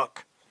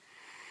 fuck?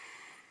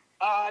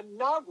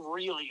 Not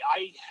really.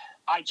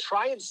 I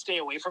try and stay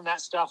away from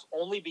that stuff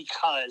only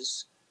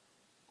because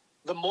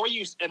the more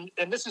you,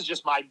 and this is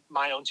just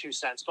my own 2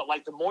 cents, but,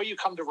 like, the more you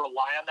come to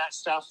rely on that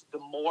stuff, the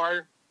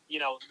more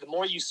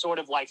you sort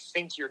of, like,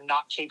 think you're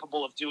not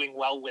capable of doing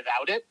well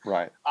without it.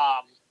 Right.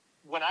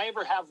 When I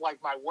ever have like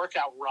my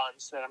workout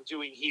runs that I'm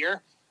doing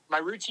here, my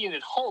routine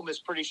at home is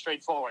pretty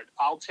straightforward.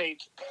 I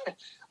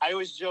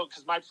always joke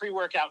because my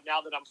pre-workout now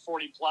that I'm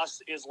 40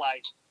 plus is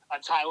like a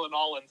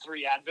Tylenol and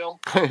 3 Advil.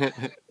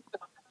 Yeah.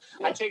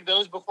 I take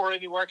those before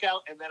any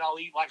workout, and then I'll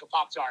eat like a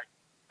Pop-Tart.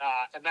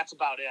 And that's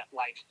about it.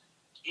 Like,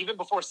 even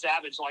before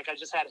Savage, like I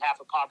just had half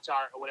a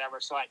Pop-Tart or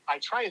whatever. So I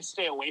try and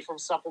stay away from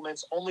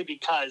supplements only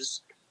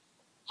because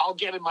I'll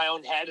get in my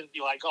own head and be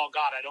like, oh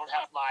God, I don't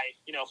have my,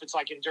 if it's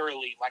like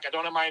EnduraLite, like I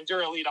don't have my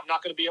EnduraLite, I'm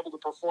not going to be able to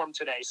perform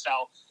today.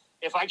 So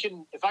if I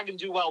can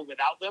do well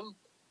without them,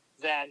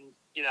 then,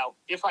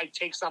 if I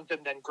take something,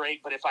 then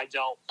great. But if I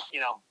don't,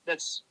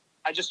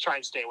 I just try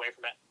and stay away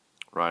from it.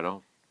 Right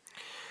on.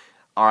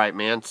 All right,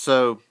 man.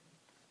 So,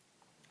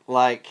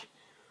 like,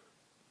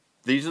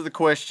 these are the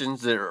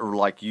questions that are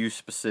like you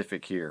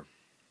specific here.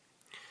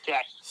 Okay.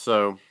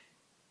 So,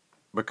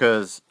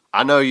 because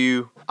I know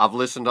you, I've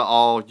listened to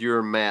all your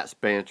and Matt's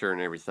banter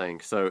and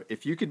everything. So,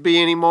 if you could be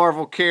any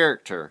Marvel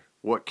character,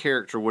 what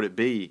character would it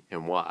be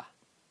and why?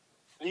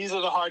 These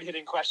are the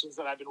hard-hitting questions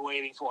that I've been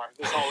waiting for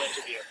this whole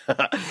interview.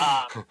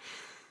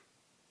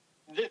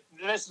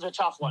 This is a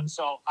tough one.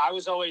 So,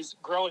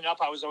 growing up,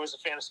 I was always a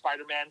fan of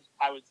Spider-Man.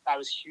 I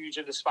was huge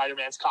into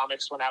Spider-Man's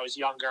comics when I was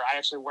younger. I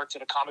actually worked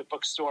at a comic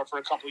book store for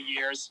a couple of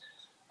years.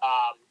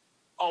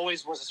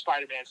 Always was a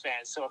Spider-Man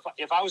fan. So,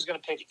 if I was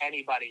going to pick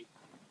anybody,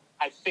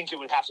 I think it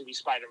would have to be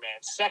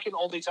Spider-Man. Second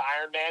only to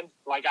Iron Man.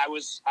 Like, I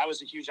was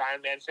a huge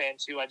Iron Man fan,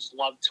 too. I just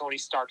loved Tony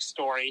Stark's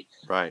story.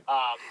 Right.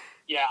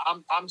 Yeah,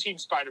 I'm Team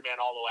Spider-Man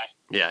all the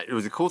way. Yeah, it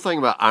was the cool thing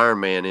about Iron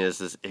Man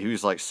is he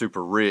was like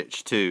super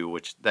rich too,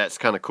 which that's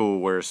kind of cool.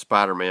 Whereas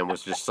Spider-Man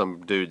was just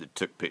some dude that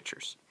took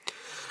pictures.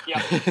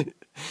 Yeah.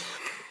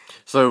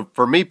 So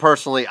for me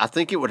personally, I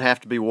think it would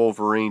have to be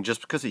Wolverine just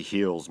because he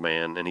heals,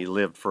 man, and he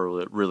lived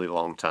for a really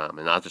long time,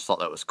 and I just thought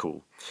that was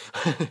cool.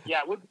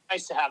 Yeah, it would be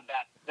nice to have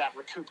that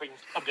recouping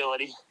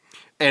ability.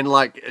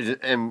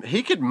 And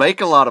he could make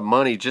a lot of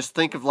money. Just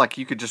think of like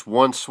you could just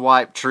one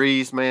swipe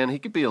trees, man. He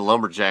could be a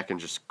lumberjack and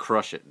just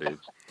crush it, dude.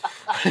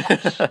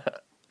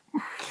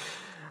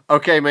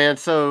 Okay, man.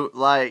 So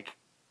like,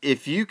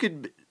 if you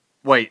could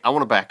wait, I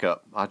want to back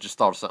up. I just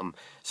thought of something.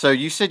 So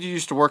you said you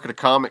used to work at a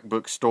comic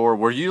book store.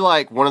 Were you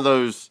like one of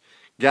those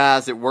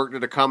guys that worked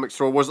at a comic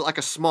store? Was it like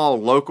a small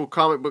local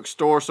comic book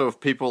store? So if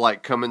people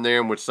like come in there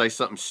and would say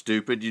something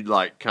stupid, you'd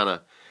like kind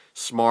of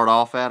smart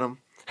off at them?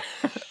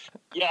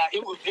 Yeah,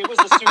 it was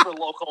a super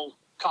local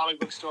comic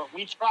book store.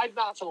 We tried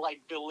not to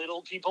like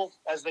belittle people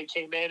as they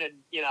came in, and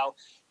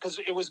because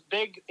it was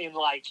big in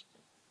like,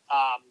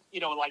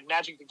 like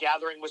Magic the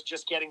Gathering was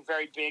just getting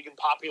very big and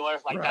popular.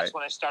 Like Right. That's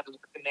when I started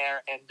working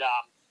there,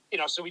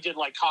 and so we did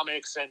like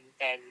comics and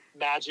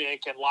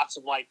Magic and lots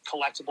of like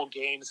collectible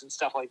games and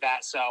stuff like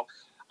that. So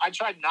I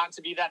tried not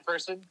to be that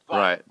person, but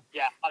Right.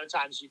 yeah, a lot of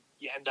times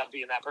you end up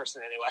being that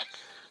person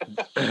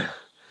anyway.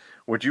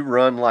 Would you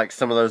run like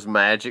some of those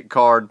Magic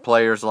card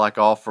players like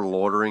off for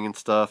loitering and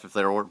stuff if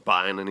they weren't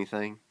buying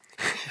anything?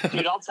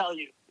 Dude, I'll tell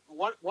you,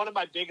 one of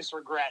my biggest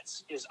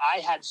regrets is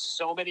I had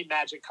so many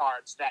Magic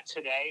cards that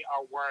today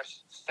are worth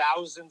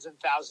thousands and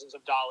thousands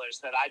of dollars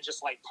that I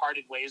just like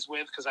parted ways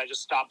with because I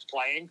just stopped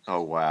playing.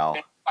 Oh, wow. And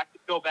if I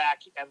could go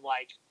back and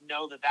like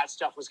know that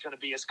stuff was going to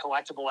be as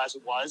collectible as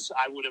it was,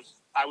 I would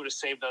have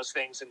saved those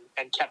things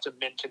and kept them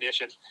mint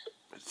condition.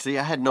 See,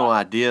 I had no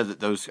idea that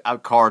those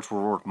cards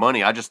were worth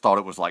money. I just thought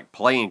it was like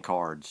playing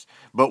cards.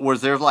 But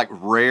was there like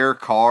rare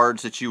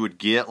cards that you would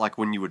get like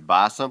when you would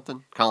buy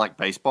something? Kind of like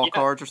baseball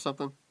cards or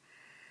something?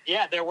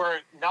 Yeah, there were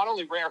not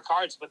only rare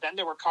cards, but then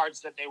there were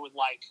cards that they would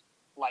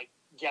like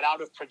get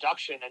out of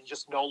production and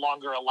just no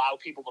longer allow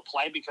people to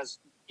play because,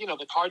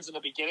 the cards in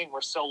the beginning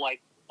were so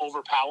like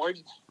overpowered.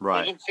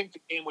 Right. They didn't think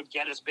the game would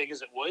get as big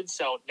as it would.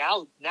 So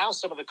now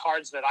some of the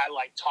cards that I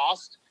like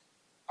tossed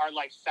are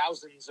like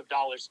thousands of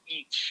dollars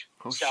each.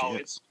 Oh, so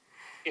shit.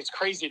 it's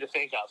crazy to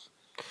think of.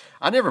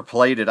 I never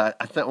played it. I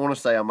want to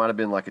say I might have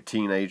been like a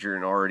teenager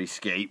and already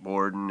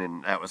skateboarding,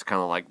 and that was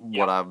kind of like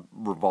what I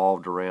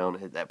revolved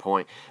around at that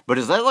point. But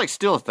is that like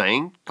still a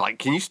thing? Like,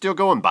 can you still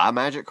go and buy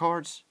Magic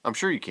cards? I'm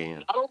sure you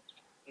can.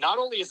 Not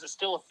only is it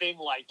still a thing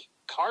like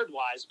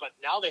card-wise, but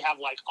now they have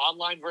like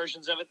online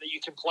versions of it that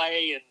you can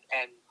play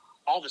and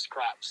all this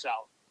crap. So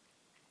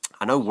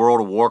I know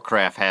World of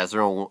Warcraft has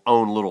their own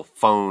little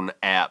phone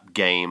app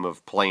game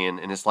of playing,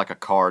 and it's like a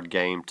card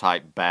game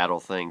type battle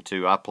thing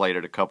too. I played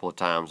it a couple of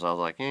times, and I was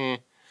like, eh.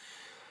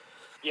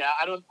 Yeah,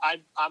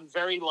 I'm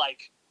very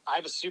like, I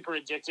have a super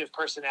addictive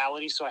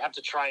personality, so I have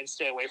to try and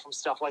stay away from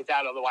stuff like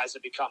that. Otherwise,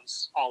 it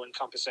becomes all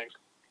encompassing.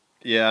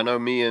 Yeah, I know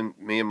me and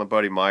my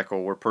buddy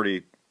Michael, we're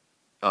pretty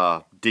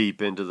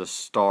deep into the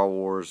Star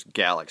Wars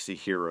Galaxy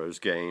Heroes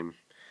game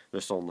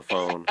that's on the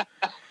phone.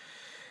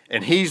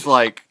 And he's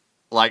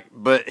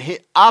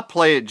I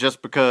play it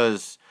just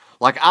because,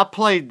 like, I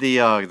played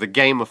the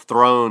Game of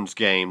Thrones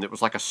game that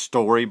was like a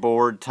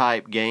storyboard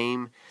type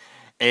game,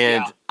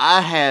 and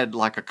I had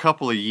like a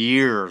couple of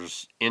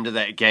years into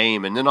that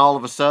game, and then all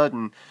of a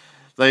sudden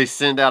they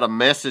send out a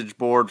message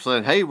board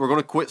saying, "Hey, we're going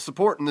to quit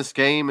supporting this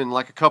game in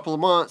like a couple of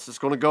months. It's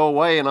going to go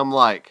away," and I'm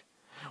like,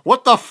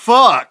 "What the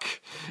fuck?"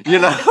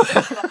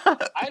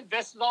 I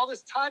invested all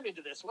this time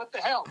into this. What the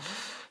hell?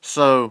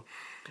 So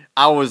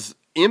I was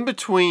in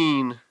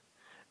between.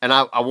 And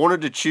I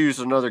wanted to choose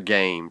another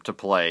game to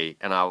play,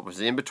 and I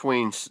was in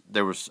between.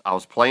 I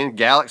was playing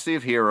Galaxy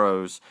of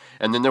Heroes,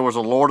 and then there was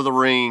a Lord of the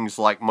Rings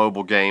like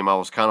mobile game I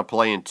was kind of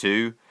playing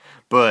too.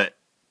 But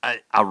I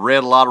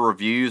read a lot of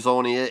reviews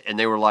on it, and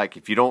they were like,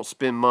 if you don't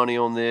spend money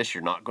on this,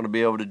 you're not going to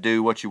be able to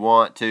do what you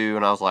want to.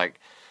 And I was like,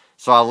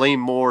 so I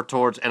leaned more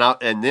towards,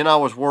 and then I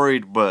was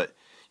worried, but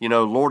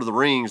Lord of the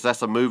Rings,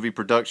 that's a movie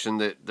production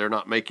that they're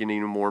not making any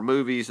more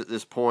movies at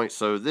this point,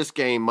 so this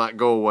game might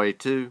go away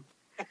too.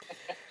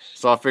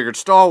 So I figured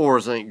Star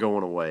Wars ain't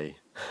going away.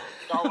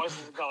 Star Wars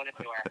isn't going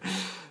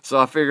anywhere. So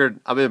I figured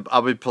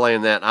I'll be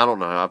playing that. I don't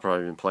know. I've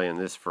probably been playing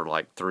this for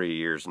like 3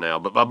 years now.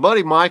 But my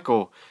buddy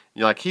Michael,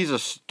 he's a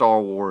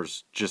Star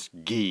Wars just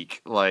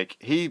geek. Like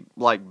he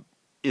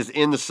is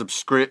in the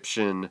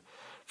subscription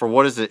for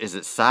what is it? Is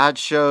it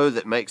Sideshow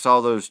that makes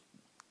all those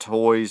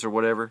toys or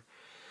whatever?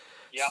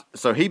 Yeah.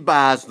 So he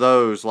buys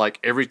those like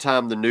every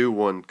time the new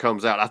one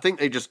comes out. I think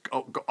they just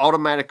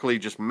automatically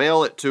just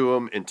mail it to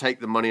him and take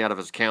the money out of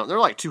his account. They're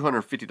like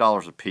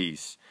 $250 a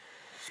piece.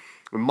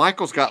 And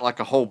Michael's got like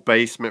a whole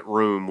basement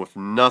room with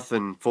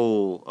nothing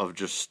full of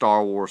just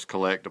Star Wars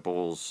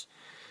collectibles.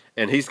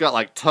 And he's got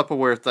like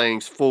Tupperware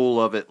things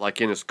full of it, like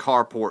in his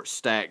carport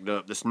stacked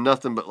up. There's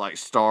nothing but like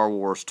Star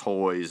Wars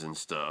toys and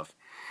stuff.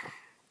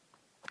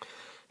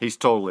 He's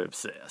totally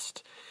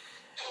obsessed.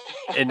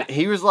 And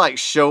he was like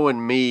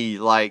showing me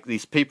like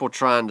these people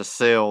trying to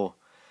sell,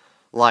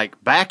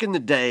 like back in the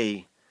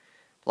day,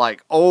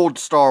 like old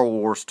Star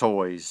Wars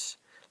toys.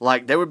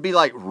 Like there would be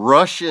like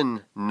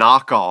Russian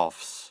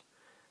knockoffs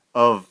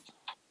of,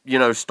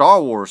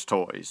 Star Wars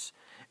toys.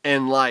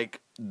 And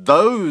like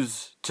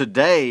those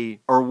today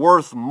are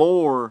worth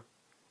more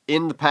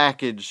in the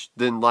package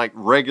than like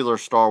regular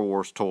Star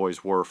Wars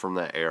toys were from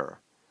that era.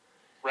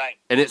 Right.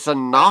 And it's a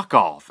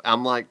knockoff.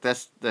 I'm like,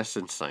 that's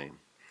insane.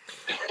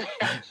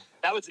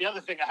 That was the other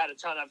thing I had a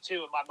ton of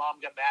too, and my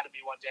mom got mad at me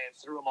one day and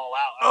threw them all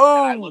out.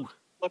 Oh! And I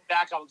looked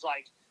back, I was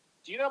like,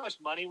 do you know how much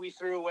money we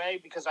threw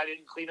away because I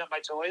didn't clean up my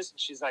toys? And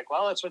she's like,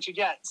 well, that's what you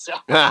get. So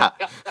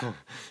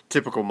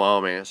Typical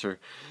mom answer.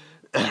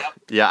 Yep.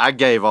 Yeah, I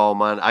gave all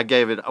mine.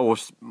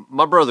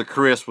 My brother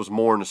Chris was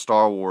more into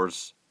Star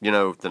Wars,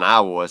 than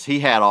I was. He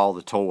had all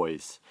the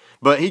toys,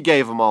 but he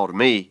gave them all to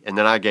me, and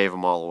then I gave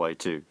them all away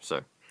too.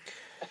 So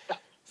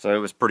it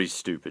was pretty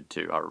stupid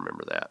too. I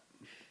remember that.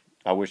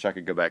 I wish I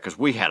could go back because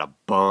we had a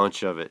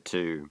bunch of it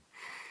too.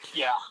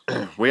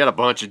 Yeah. We had a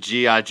bunch of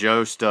G.I.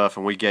 Joe stuff,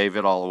 and we gave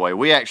it all away.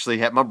 We actually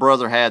my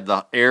brother had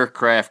the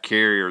aircraft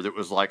carrier that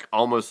was like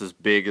almost as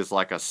big as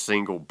like a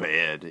single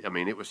bed. I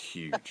mean, it was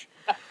huge.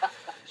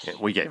 And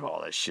we gave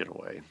all that shit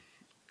away.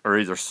 Or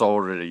either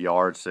sold it at a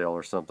yard sale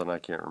or something. I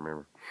can't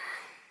remember.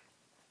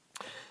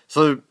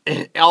 So,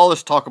 all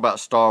this talk about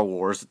Star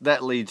Wars,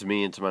 that leads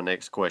me into my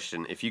next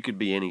question. If you could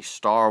be any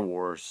Star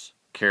Wars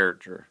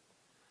character,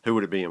 who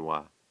would it be and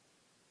why?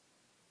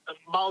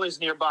 Molly's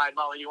nearby.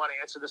 Molly, you want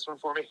to answer this one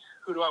for me?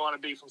 Who do I want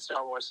to be from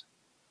Star Wars?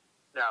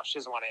 No, she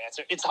doesn't want to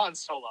answer. It's Han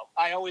Solo.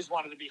 I always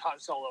wanted to be Han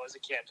Solo as a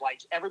kid.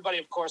 Like, everybody,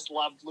 of course,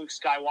 loved Luke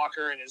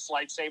Skywalker and his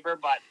lightsaber,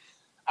 but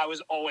I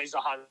was always a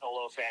Han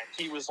Solo fan.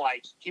 He was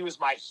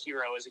my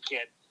hero as a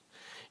kid.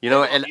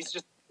 And he's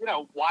just,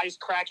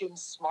 wisecracking,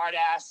 smart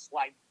ass,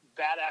 like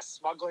badass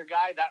smuggler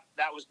guy.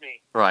 That was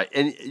me. Right.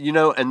 And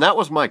and that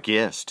was my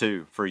guess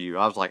too for you.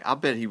 I was like, I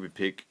bet he would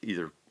pick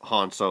either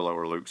Han Solo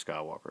or Luke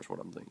Skywalker is what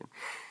I'm thinking.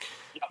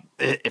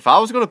 Yep. If I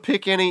was going to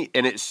pick any,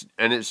 and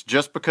it's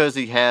just because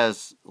he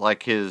has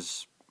like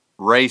his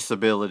race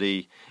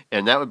ability,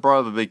 and that would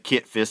probably be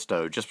Kit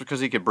Fisto, just because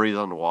he could breathe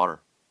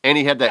underwater. And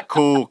he had that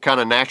cool kind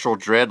of natural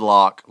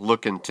dreadlock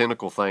looking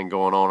tentacle thing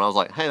going on. I was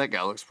like, hey, that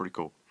guy looks pretty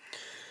cool.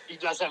 He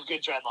does have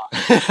good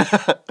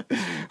dreadlocks.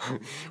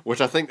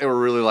 Which I think they were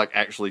really like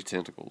actually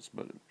tentacles,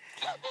 but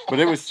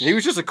he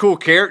was just a cool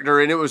character,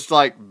 and it was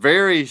like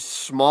very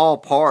small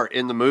part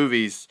in the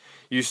movies.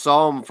 You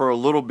saw him for a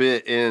little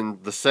bit in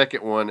the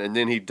second one, and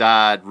then he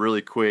died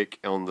really quick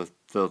on the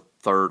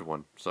third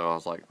one. So I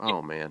was like,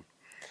 oh man,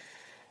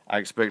 I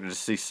expected to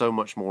see so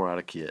much more out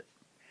of Kit.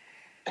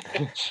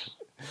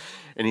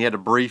 And he had a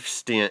brief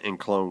stint in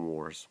Clone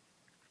Wars.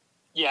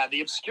 Yeah,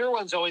 the obscure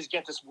ones always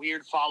get this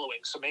weird following.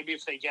 So maybe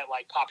if they get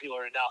like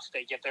popular enough,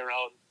 they get their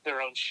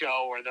own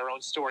show or their own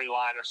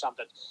storyline or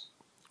something.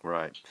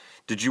 Right.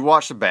 Did you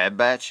watch The Bad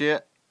Batch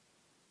yet?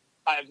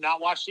 I have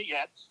not watched it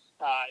yet.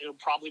 It'll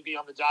probably be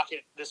on the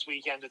docket this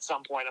weekend at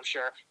some point, I'm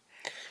sure.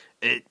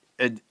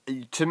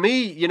 To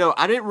me,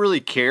 I didn't really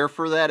care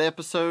for that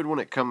episode when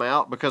it come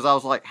out because I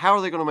was like, how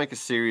are they going to make a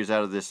series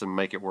out of this and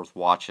make it worth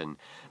watching?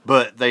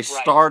 But they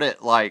start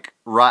it like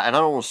right, and I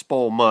don't want to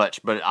spoil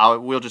much, but I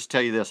will just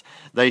tell you this.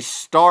 They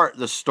start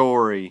the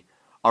story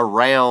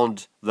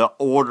around the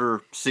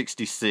Order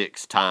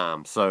 66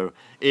 time. So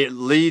it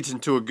leads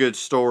into a good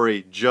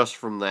story just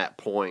from that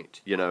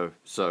point,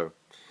 So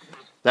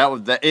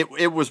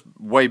it was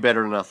way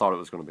better than I thought it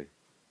was going to be.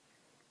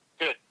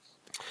 Good.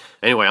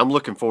 Anyway, I'm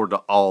looking forward to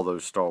all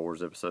those Star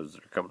Wars episodes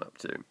that are coming up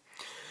too.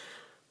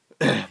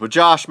 But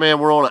Josh, man,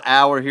 we're on an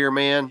hour here,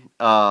 man.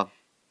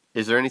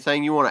 Is there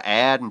anything you want to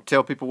add and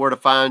tell people where to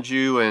find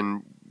you?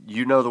 And the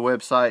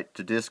website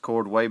to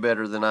Discord way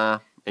better than I.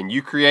 And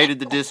you created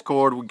the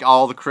Discord.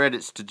 All the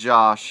credits to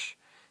Josh.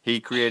 He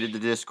created the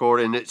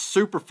Discord, and it's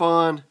super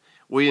fun.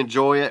 We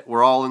enjoy it.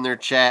 We're all in there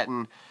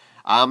chatting.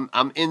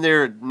 I'm in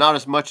there not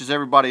as much as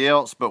everybody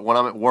else, but when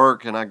I'm at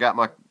work and I got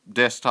my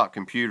desktop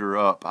computer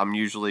up, I'm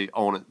usually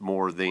on it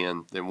more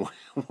than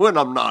when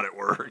I'm not at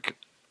work.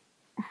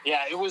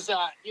 Yeah, it was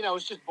it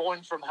was just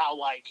born from how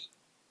like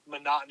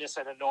monotonous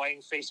and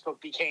annoying Facebook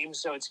became.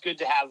 So it's good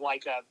to have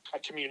like a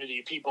community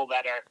of people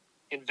that are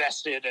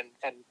invested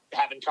and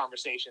having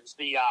conversations.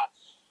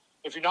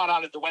 If you're not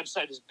on it, the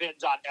website is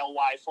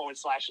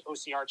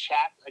bit.ly/OCR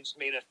chat. I just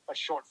made a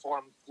short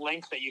form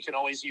link that you can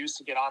always use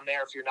to get on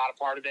there if you're not a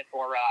part of it,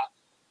 or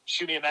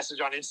shoot me a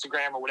message on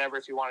Instagram or whatever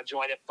if you want to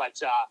join it.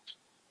 But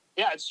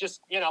it's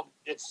just,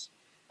 it's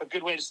a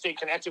good way to stay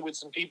connected with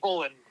some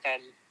people and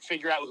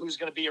figure out who's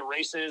going to be at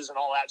races and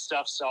all that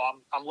stuff. So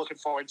I'm looking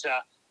forward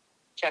to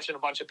catching a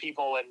bunch of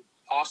people in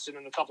Austin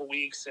in a couple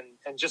weeks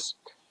and just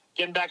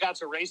getting back out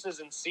to races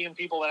and seeing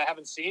people that I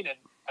haven't seen in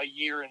a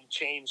year and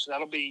change.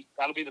 That'll be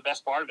the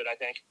best part of it, I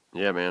think.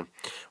 Yeah, man.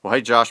 Well,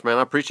 hey, Josh, man,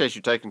 I appreciate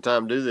you taking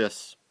time to do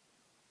this.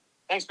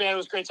 Thanks, man. It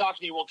was great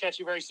talking to you. We'll catch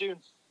you very soon.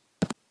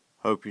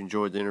 Hope you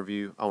enjoyed the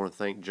interview. I want to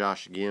thank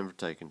Josh again for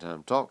taking time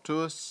to talk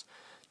to us.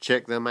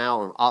 Check them out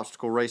on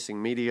Obstacle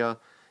Racing Media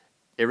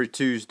every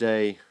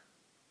Tuesday,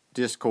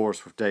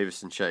 Discourse with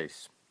Davis and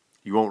Chase.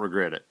 You won't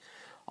regret it.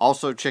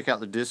 Also, check out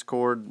the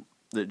Discord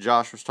that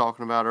Josh was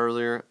talking about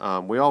earlier.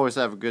 We always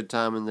have a good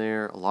time in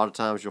there. A lot of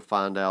times you'll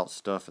find out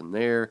stuff in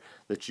there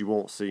that you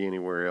won't see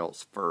anywhere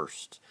else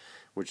first,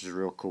 which is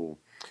real cool.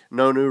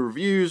 No new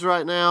reviews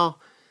right now.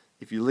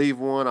 If you leave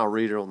one, I'll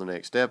read it on the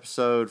next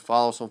episode.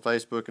 Follow us on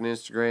Facebook and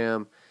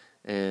Instagram,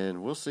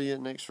 and we'll see you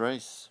at next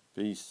race.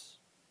 Peace.